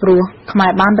ពេកព្រោះខ្មែ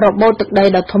របានរបូតទឹកដី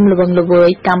ដ៏ធំល្វឹងល្វើយ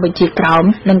កម្ពុជាក្រោម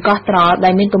និងកោះត្រល់ដែ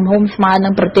លមានទំហំស្មើនឹ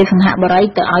ងប្រទេសសិង្ហបុរី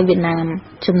ទៅឲ្យវៀតណាម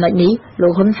ចំណុចនេះលោ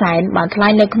កហ៊ុនសែនបានថ្លែ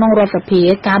ងនៅក្នុងរដ្ឋសភា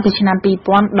កាលពីឆ្នាំ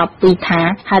2012ថា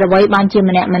ហេតុអ្វីបានជា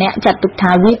ម្នាក់ចាត់ទុក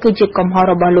ថាវាគឺជាកំហុស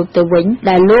របស់លោកទៅវិញ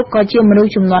ដែលលោកក៏ជាមនុស្ស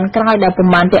ជំនាន់ក្រោយដែលពុំ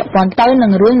បានពាក់ព័ន្ធទៅនឹ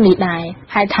ងរឿងនេះដែរ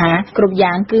ហើយថាគ្រប់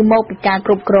យ៉ាងគឺមកពីការ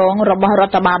គ្រប់គ្រងរបស់រ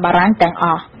ដ្ឋបាលបារាំងទាំងអ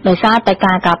ស់ដោយសារតែ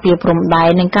ការការពារព្រំដែន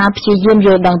និងការព្យាយាមយ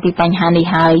ល់ដឹងពីបញ្ហានេះ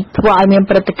ហើយធ្វើឲ្យមាន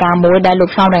ព្រឹត្តិការណ៍មួយដែលលោក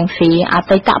សំរងស៊ីអ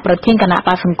តីតប្រធានគណៈប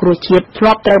ក្សសង្គ្រោះជាតិធ្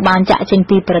លាប់ត្រូវបានចាក់ចេញ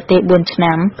ពីប្រទេស4ឆ្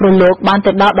នាំព្រោះលោកបាន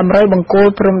ទៅដល់តម្រុយបង្គោល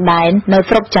ព្រំដែននៅ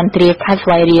ស្រុកចន្ទ្រាខេត្តស្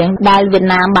វាយរៀងដែលវៀត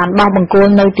ណាមបានបោះបង្គោល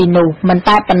នៅទីនោះមិន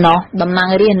តែប៉ុណ្ណោះតំណាង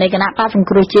រាស្ត្រនៃគណៈបក្សសង្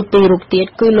គ្រោះជាតិពីររូបទៀត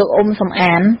គឺលោកអ៊ុំសំ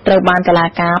អានត្រូវបានតុលា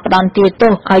ការផ្តន្ទាទោ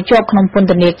សឲ្យជាប់ក្នុងពន្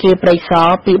ធនាគារព្រៃសរ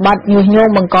ពីបទញុះញ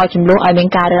ង់បង្កចំនួនឲ្យមាន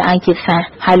ការរើសអើងជាតិសាសន៍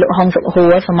ហើយលោកហុងសុខហួ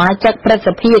រសមាជិកព្រឹទ្ធស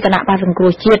ភាគណៈបក្សសង្គ្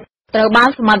រោះជាតិត្រូវបាន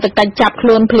សមត្ថកិច្ចចាប់ខ្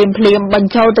លួនភ្លាមប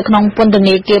ញ្ចូលទៅក្នុងពន្ធ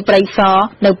នាគារព្រៃសរ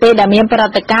នៅពេលដែលមានប្រ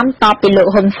តិកម្មតបពីលោក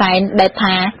ហ៊ុនសែនដែល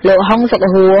ថាលោកហុងសុខ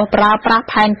ហួរប្រើប្រាស់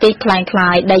ផែនទីคล้า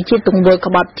ยៗដែលជាទង្វើ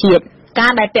ក្បត់ជាតិកា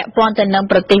រដែលពាក់ព័ន្ធទៅនឹង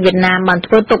ប្រទេសវៀតណាមបាន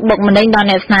ធ្វើទុកបុកម្នេញដល់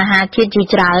អ្នកស្នេហាជាតិជា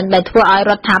ច្រើនដែលធ្វើឲ្យ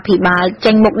រដ្ឋាភិបាល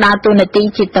ចេញមុខដើរតួនាទី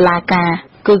ជាតុលាការ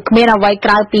គឺគ្មានអ្វី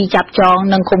ក្រៅពីចាប់ចង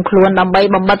និងឃុំខ្លួនដើម្បី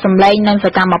បំបិទសម្លេងនិងស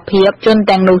កម្មភាពជន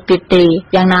ទាំងនោះទៀតទេ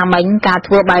យ៉ាងណាមិញការ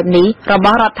ធ្វើបែបនេះរប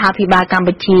ស់រដ្ឋាភិបាលកម្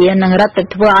ពុជានឹងរឹតតែ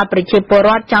ធ្វើឲ្យប្រជាពលរ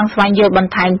ដ្ឋចង់ស្វែងយល់ប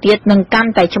ន្ថែមទៀតនិងកាន់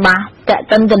តែច្បាស់ទាក់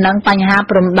ទិនទៅនឹងបញ្ហា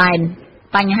ព្រំដែន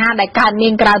បញ្ហាដែលកើតមា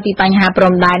នក្រៅពីបញ្ហាព្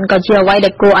រំដែនក៏ជាអ្វីដែ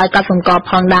លគួរឲ្យកត់សម្គាល់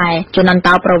ផងដែរជំនន់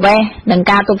តោប្រវេសនិង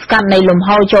ការទប់ស្កាត់នៃលំ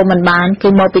ហូរចូលមិនបានគឺ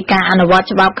មកពីការអនុវត្ត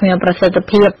ច្បាប់គ្មានប្រសិទ្ធ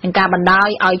ភាពនិងការបណ្តោយ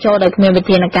ឲ្យចូលដោយគ្មានវិ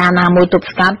ធានការណាមួយទប់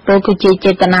ស្កាត់ព្រោះគឺជា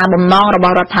ចេតនាបំណងរប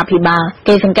ស់រដ្ឋាភិបាល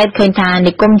គេសង្កេតឃើញថា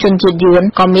និគមជនជាតិយួន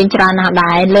ក៏មានច្រើនណាស់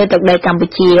ដែរលើទឹកដីកម្ពុ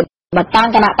ជាបើតាម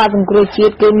គណៈបក្សសង្គ្រោះជា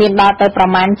តិគឺមានដល់ទៅប្រ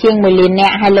មាណជាង1លាននា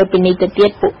ក់ហើយលើពីនេះទៅទៀត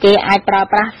ពួកគេអាចប្រើ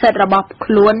ប្រាស់សិទ្ធិរបស់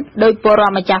ខ្លួនដោយពលរ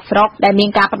ដ្ឋម្ចាស់ស្រុកដែលមាន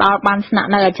ការផ្ដល់បានស្នាក់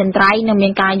នៅអចិន្ត្រៃយ៍និងមា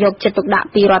នការយកចិត្តទុកដាក់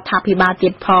ពីរដ្ឋាភិបាលទៀ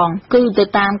តផងគឺទៅ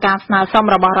តាមការស្នើសុំ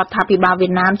របស់រដ្ឋាភិបាលវៀ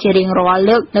តណាមជារៀងរាល់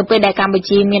លើកនៅពេលដែលកម្ពុ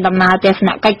ជាមានដំណើរទស្សន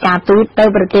កិច្ចការទូតទៅ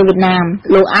ប្រទេសវៀតណាម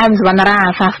លោកអែមសវណ្ណរា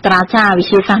សាស្ត្រាចារ្យវិ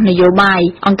ទ្យាសាស្ត្រនយោបាយ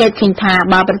អង្កេតឃើញថា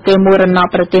បើប្រទេសមួយរំដោះ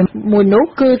ប្រទេសមួយនោះ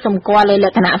គឺសម្គាល់លើល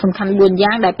ក្ខណៈសំខាន់4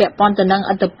យ៉ាងដែលពាក់ព័ន្ធទៅនឹង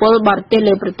ឥទ្ធិពលបរទេស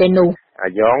លើប្រទេសនោះអា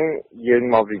យ៉ងយើង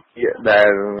មកវិភាគដែល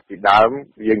ពីដើម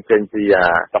យើងចេញពី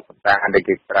តុក្កតាដែល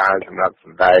គេប្រើសម្រាប់ស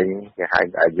ម្ដែងគេហៅ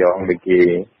អាយ៉ងដែលគេ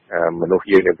មនុស្ស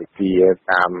យើងនៅវិជា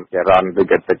តាមចរន្តឬ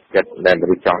ក៏ទឹកចិត្តដែលម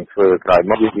នុស្សចង់ធ្វើក្រោយ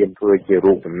មកយើងធ្វើជា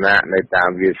រូបសំណាកនៅតាម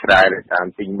វាលស្រែនៅតាម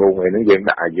ទីមុងអីហ្នឹងយើង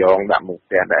ដាក់អាយ៉ងដាក់មុខ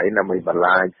ផ្ទះដែរដើម្បីបន្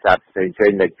លាចសត្វផ្សេ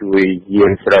ងៗដែលជួយយា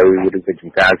មស្រូវឬក៏ចំ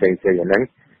ការផ្សេងៗហ្នឹង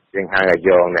យើងហៅអា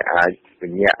យ៉ងដែលអាចព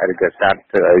ញាក់ឬក៏សត្វ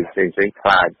ធ្វើឲ្យផ្សេងៗខ្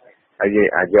លាចហើយ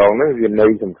អាយ៉ងនេះវានៅ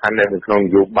សំខាន់នៅក្នុងន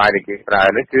យោបាយដែលគេប្រើ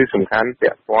នេះគឺសំខាន់ពា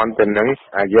ក់ព័ន្ធទៅនឹង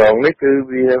អាយ៉ងនេះគឺ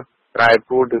វាប្រែ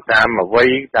ប្រួលទៅតាមអវ័យ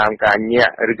តាមការញា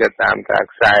ក់ឬក៏តាមការ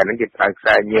ខ្សែហ្នឹងគេប្រើខ្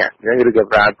សែញាក់ហ្នឹងឬក៏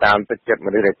ប្រើតាមទឹកចិត្តម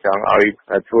នុស្សដែលចង់ឲ្យ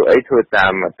ធ្វើអីធ្វើតា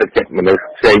មទឹកចិត្តមនុស្ស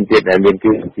ផ្សេងទៀតដែលមាន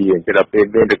គឺបញ្ជាអញ្ចឹងដល់ពេល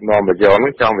មានដឹកនាំអាយ៉ងហ្នឹ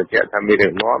ងចង់បញ្ជាក់ថាមានដឹ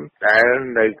កនាំដែល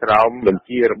នៅក្រោមបញ្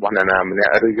ជារបស់អ្នកណាម្នា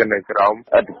ក់ឬក៏នៅក្រោម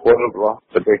ឥទ្ធិពលរបស់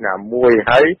ប្រទេសណាមួយ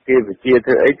ហើយគេបញ្ជាធ្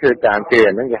វើអីធ្វើតាមគេ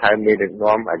អាហ្នឹងគេហៅមានដឹក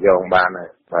នាំអាយ៉ងបានហើយ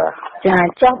បាទចា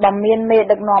ចុះបើមានមេ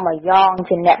ដឹកនាំអាយ៉ង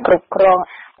ជាអ្នកគ្រប់គ្រង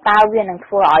តើវានឹង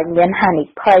ធ្វើឲ្យមានហានិ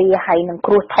ភ័យហើយនឹង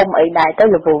គ្រោះធំអីដែរទៅ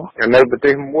លោកនៅប្រ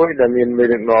ទេសមួយដែលមានមេ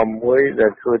ដឹកនាំមួយដែ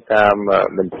លធ្វើតាម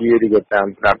បញ្ជាឬក៏តាម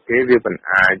ប្រាប់គេវាមិន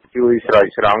អាចជួយស្រោច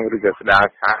ស្រង់ឬក៏ស្ដារ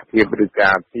សហភាពឬ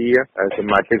ការពារស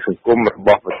មាជិកសង្គមរប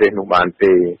ស់ប្រទេសនោះបាន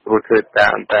ទេព្រោះធ្វើតា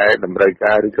មតែតម្រូវ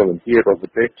ការឬក៏បញ្ជារបស់ប្រ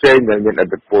ទេសផ្សេងដែលមានឥ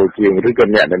ទ្ធិពលជាងឬក៏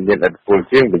អ្នកដែលមានឥទ្ធិពល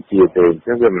ជាងបញ្ជាទេអញ្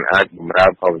ចឹងវាមិនអាចបម្រើ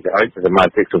ផលប្រយោជន៍សមា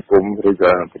ជិកសង្គមឬ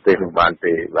ក៏ប្រទេសនោះបាន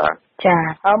ទេបាទចា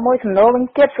មួយសំណួរវិញ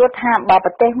ទៀតសួរថាបើ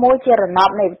ប្រទេសមួយជារណប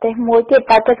នៃប្រទេសមួយទៀត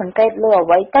តើទៅសង្កេតលើអ្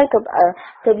វីទៅទើ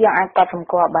បយើងអាចកត់សម្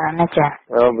គាល់បានណាចា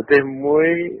ប្រទេសមួយ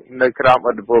នៅក្រោម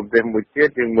ឥទ្ធិពលប្រទេសមួយទៀត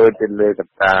យើងមើលទៅលើក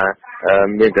ត្តា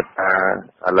មានកត្តា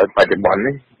ឥឡូវបច្ចុប្បន្ន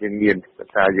នេះយើងមានក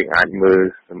ត្តាយើងអាចមើល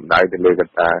សម្ដៅទៅលើក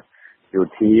ត្តាយោ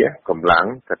ធាកម្លាំង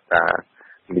កត្តា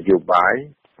នយោបាយ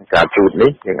ការទូត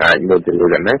នេះយើងអាចមើលទៅលើ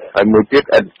ហ្នឹងហើយមួយទៀត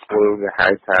ឥទ្ធិពលគេហៅ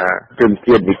ថាជន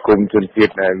ជាតិនិគមជនជា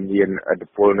តិដែលមានឥទ្ធិ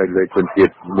ពលនៅលើជនជា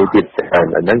តិមួយទៀត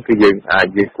ហ្នឹងគឺយើងអាច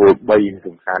និយាយគោល3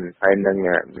សំខាន់ហើយនឹង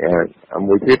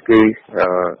មួយទៀតគឺ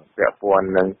ពាក់ព័ន្ធ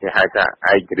នឹងគេហៅថា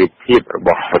ឯករាជ្យភាពរប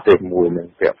ស់ប្រទេសមួយនឹង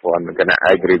ពាក់ព័ន្ធនឹងគណៈ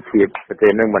ឯករាជ្យភាពប្រទេ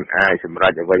សហ្នឹងមិនអាចសម្រេ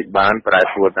ចអ្វីបានប្រែ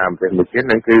ប្រួលតាមប្រទេសមួយទៀត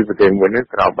ហ្នឹងគឺប្រទេសមួយហ្នឹង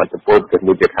ក្រោមឥទ្ធិពលប្រទេស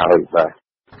មួយទៀតហើយបាទ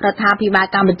រដ្ឋាភិបាល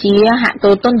កម្ពុជាហាក់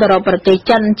ទូទន់ទៅរកប្រទេស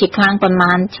ចិនជាខ្លាំងប៉ុន្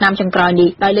មានឆ្នាំចុងក្រោយនេះ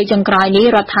ដោយលើកចុងក្រោយនេះ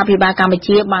រដ្ឋាភិបាលកម្ពុ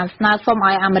ជាបានស្នើសុំ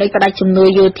ឲ្យអាមេរិកផ្តន្ទាជំនួយ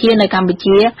យោធានៅកម្ពុ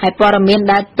ជាហើយព័ត៌មាន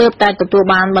ដែលទើបតែទទួល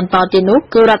បានបន្តទៀតនោះ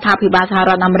គឺរដ្ឋាភិបាលសហ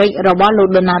រដ្ឋអាមេរិករបស់លោក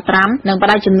ដូណាល់ត្រាំនឹងផ្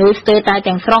តន្ទាជំនួយស្ទើរតែ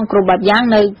ទាំងស្រុងគ្រប់បែបយ៉ាង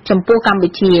នៅចំពោះកម្ពុ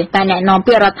ជាតែអ្នកនាំ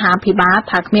ពាក្យរដ្ឋាភិបាល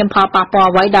ថាគ្មានផលប៉ះពាល់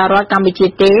អ្វីដល់រដ្ឋកម្ពុជា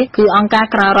ទេគឺអង្គការ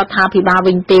ក្រៅរដ្ឋាភិបាល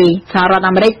វិញទេសហរដ្ឋ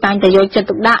អាមេរិកតែងតែយកចិត្ត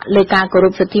ទុកដាក់លើការគោរ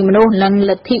ពសិទ្ធិមនុស្សនិង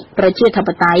លទ្ធិប្រជាធិប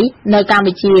តេយ្យនៅកម្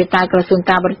ពុជាតែក្រសួង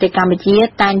ការបរទេសកម្ពុជា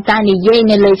តែងតែនិយាយ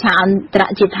នៅលើឆាកអន្តរ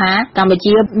ជាតិថាកម្ពុ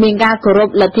ជាមានការគោរព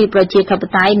លទ្ធិប្រជាធិប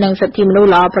តេយ្យនិងសិទ្ធិមនុស្ស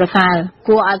ល្អប្រសើរ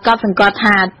គួរឲ្យកត់សម្គាល់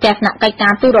ថាទស្សនកិច្ចកា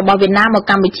រទូតរបស់វៀតណាមមក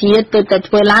កម្ពុជាទើបតែ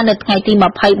ធ្វើឡើងនៅថ្ងៃទី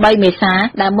23មេសា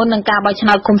ដែលមុននឹងការបោះឆ្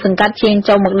នោតឃុំសង្កាត់ឈាន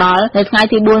ចូលមកដល់នៅថ្ងៃ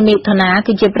ទី4មិថុនា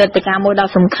គឺជាព្រឹត្តិការណ៍មួយដ៏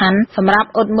សំខាន់សម្រាប់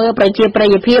អ៊ុតមើលប្រជាប្រិ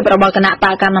យភាពរបស់គណៈប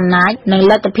កកណ្ដាលអំណាចនិង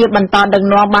លទ្ធភាពបន្តដឹក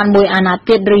នាំបានមួយអាណត្តិ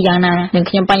ទៀតឬយ៉ាងណានឹង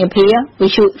ខ្ញុំបញ្ញភាវិ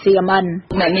ទ្យុ CMN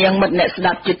អ្នកនាងមិត្តអ្នកស្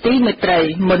ដាប់ជាទីមេត្រី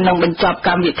មុននឹងបញ្ចប់ក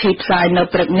ម្មវិធីផ្សាយនៅ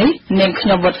ព្រឹកនេះនាងខ្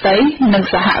ញុំវត្តីនិង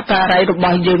សហការីរប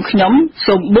ស់យើងខ្ញុំ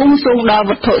សូមបួងសួងដល់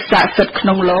វត្ថុស័ក្តិសិទ្ធិក្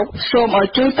នុងលោកសូមឲ្យ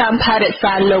ជួយតាមថែរក្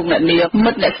សាលោកអ្នកនាង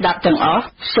មិត្តអ្នកស្ដាប់ទាំងអស់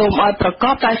សូមឲ្យប្រក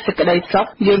បតែសេចក្តីសុខ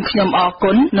យើងខ្ញុំអរ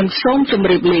គុណនិងសូមជម្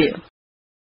រាបលា